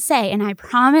did not say, and I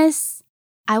promise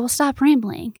I will stop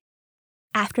rambling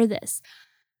after this.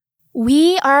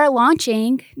 We are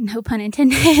launching, no pun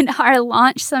intended, our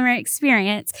launch summer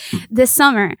experience this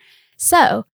summer.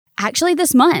 So actually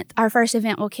this month, our first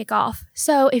event will kick off.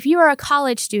 So if you are a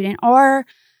college student, or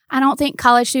I don't think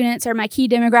college students are my key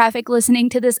demographic listening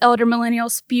to this elder millennial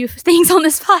spew things on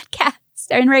this podcast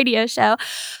and radio show,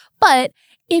 but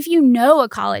if you know a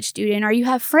college student or you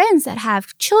have friends that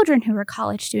have children who are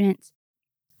college students,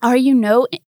 or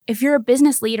if you're a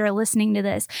business leader listening to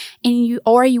this and you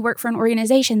work for an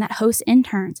organization that hosts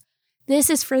interns, this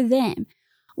is for them.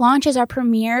 Launch is our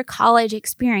premier college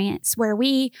experience where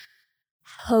we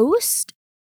host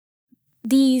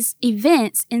these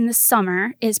events in the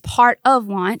summer is part of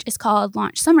Launch. It's called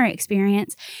Launch Summer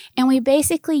Experience. And we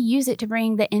basically use it to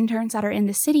bring the interns that are in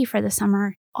the city for the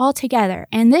summer all together.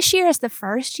 And this year is the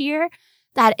first year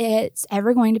that it's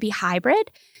ever going to be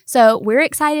hybrid. So we're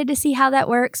excited to see how that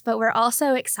works, but we're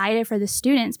also excited for the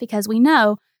students because we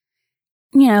know,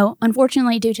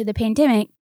 unfortunately due to the pandemic,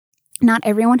 not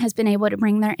everyone has been able to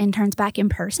bring their interns back in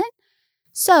person.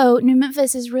 So New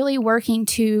Memphis is really working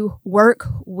to work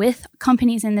with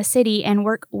companies in the city and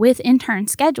work with intern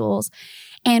schedules.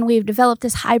 And we've developed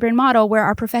this hybrid model where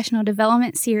our professional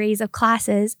development series of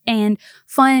classes and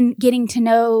fun getting to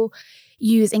know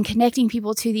youth and connecting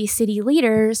people to these city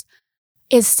leaders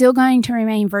is still going to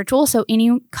remain virtual. So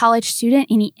any college student,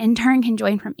 any intern can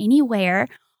join from anywhere.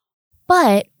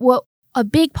 But what a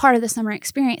big part of the summer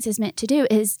experience is meant to do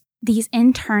is these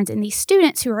interns and these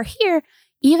students who are here,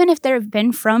 even if they've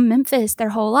been from Memphis their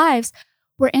whole lives,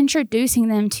 we're introducing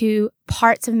them to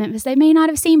parts of Memphis they may not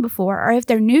have seen before, or if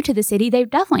they're new to the city, they've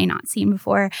definitely not seen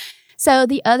before. So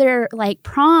the other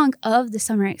prong of the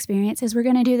summer experience is we're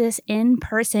going to do this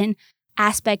in-person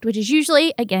aspect, which is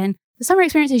usually, again, the summer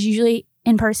experience is usually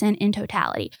in person in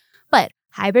totality. But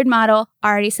hybrid model,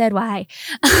 already said why.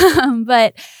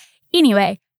 But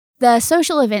anyway, the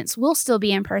social events will still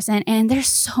be in person, and there's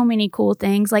so many cool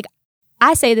things.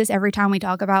 I say this every time we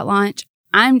talk about Launch.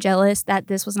 I'm jealous that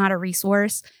this was not a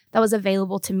resource that was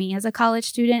available to me as a college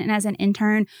student and as an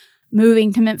intern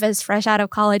moving to Memphis fresh out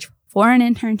of college for an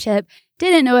internship.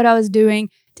 Didn't know what I was doing,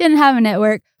 didn't have a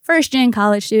network, first-gen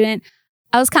college student.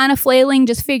 I was kind of flailing,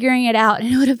 just figuring it out,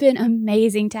 and it would have been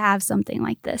amazing to have something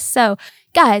like this. So,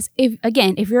 guys,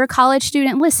 if you're a college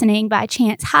student listening by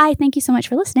chance, hi, thank you so much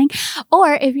for listening.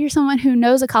 Or if you're someone who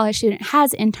knows a college student,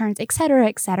 has interns,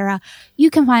 etc., you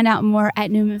can find out more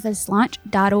at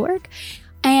newmemphislaunch.org.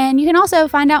 And you can also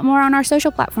find out more on our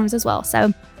social platforms as well.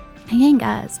 So, again,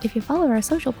 guys, if you follow our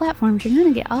social platforms, you're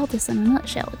going to get all this in a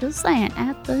nutshell. Just saying,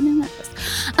 at the New Memphis.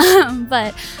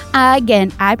 But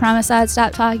again, I promised I'd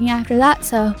stop talking after that,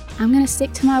 so I'm going to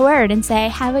stick to my word and say,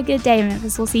 have a good day,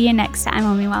 Memphis. We'll see you next time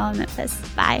on Meanwhile in Memphis.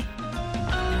 Bye.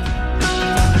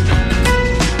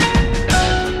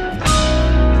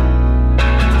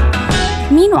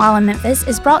 Meanwhile in Memphis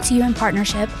is brought to you in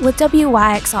partnership with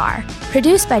WYXR,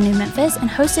 produced by New Memphis and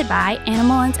hosted by Anna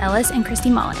Mullins-Ellis and Christy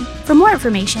Mullen. For more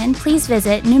information, please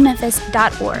visit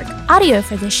newmemphis.org. Audio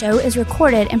for this show is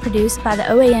recorded and produced by the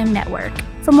OAM Network.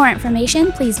 For more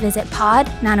information, please visit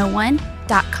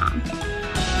pod901.com.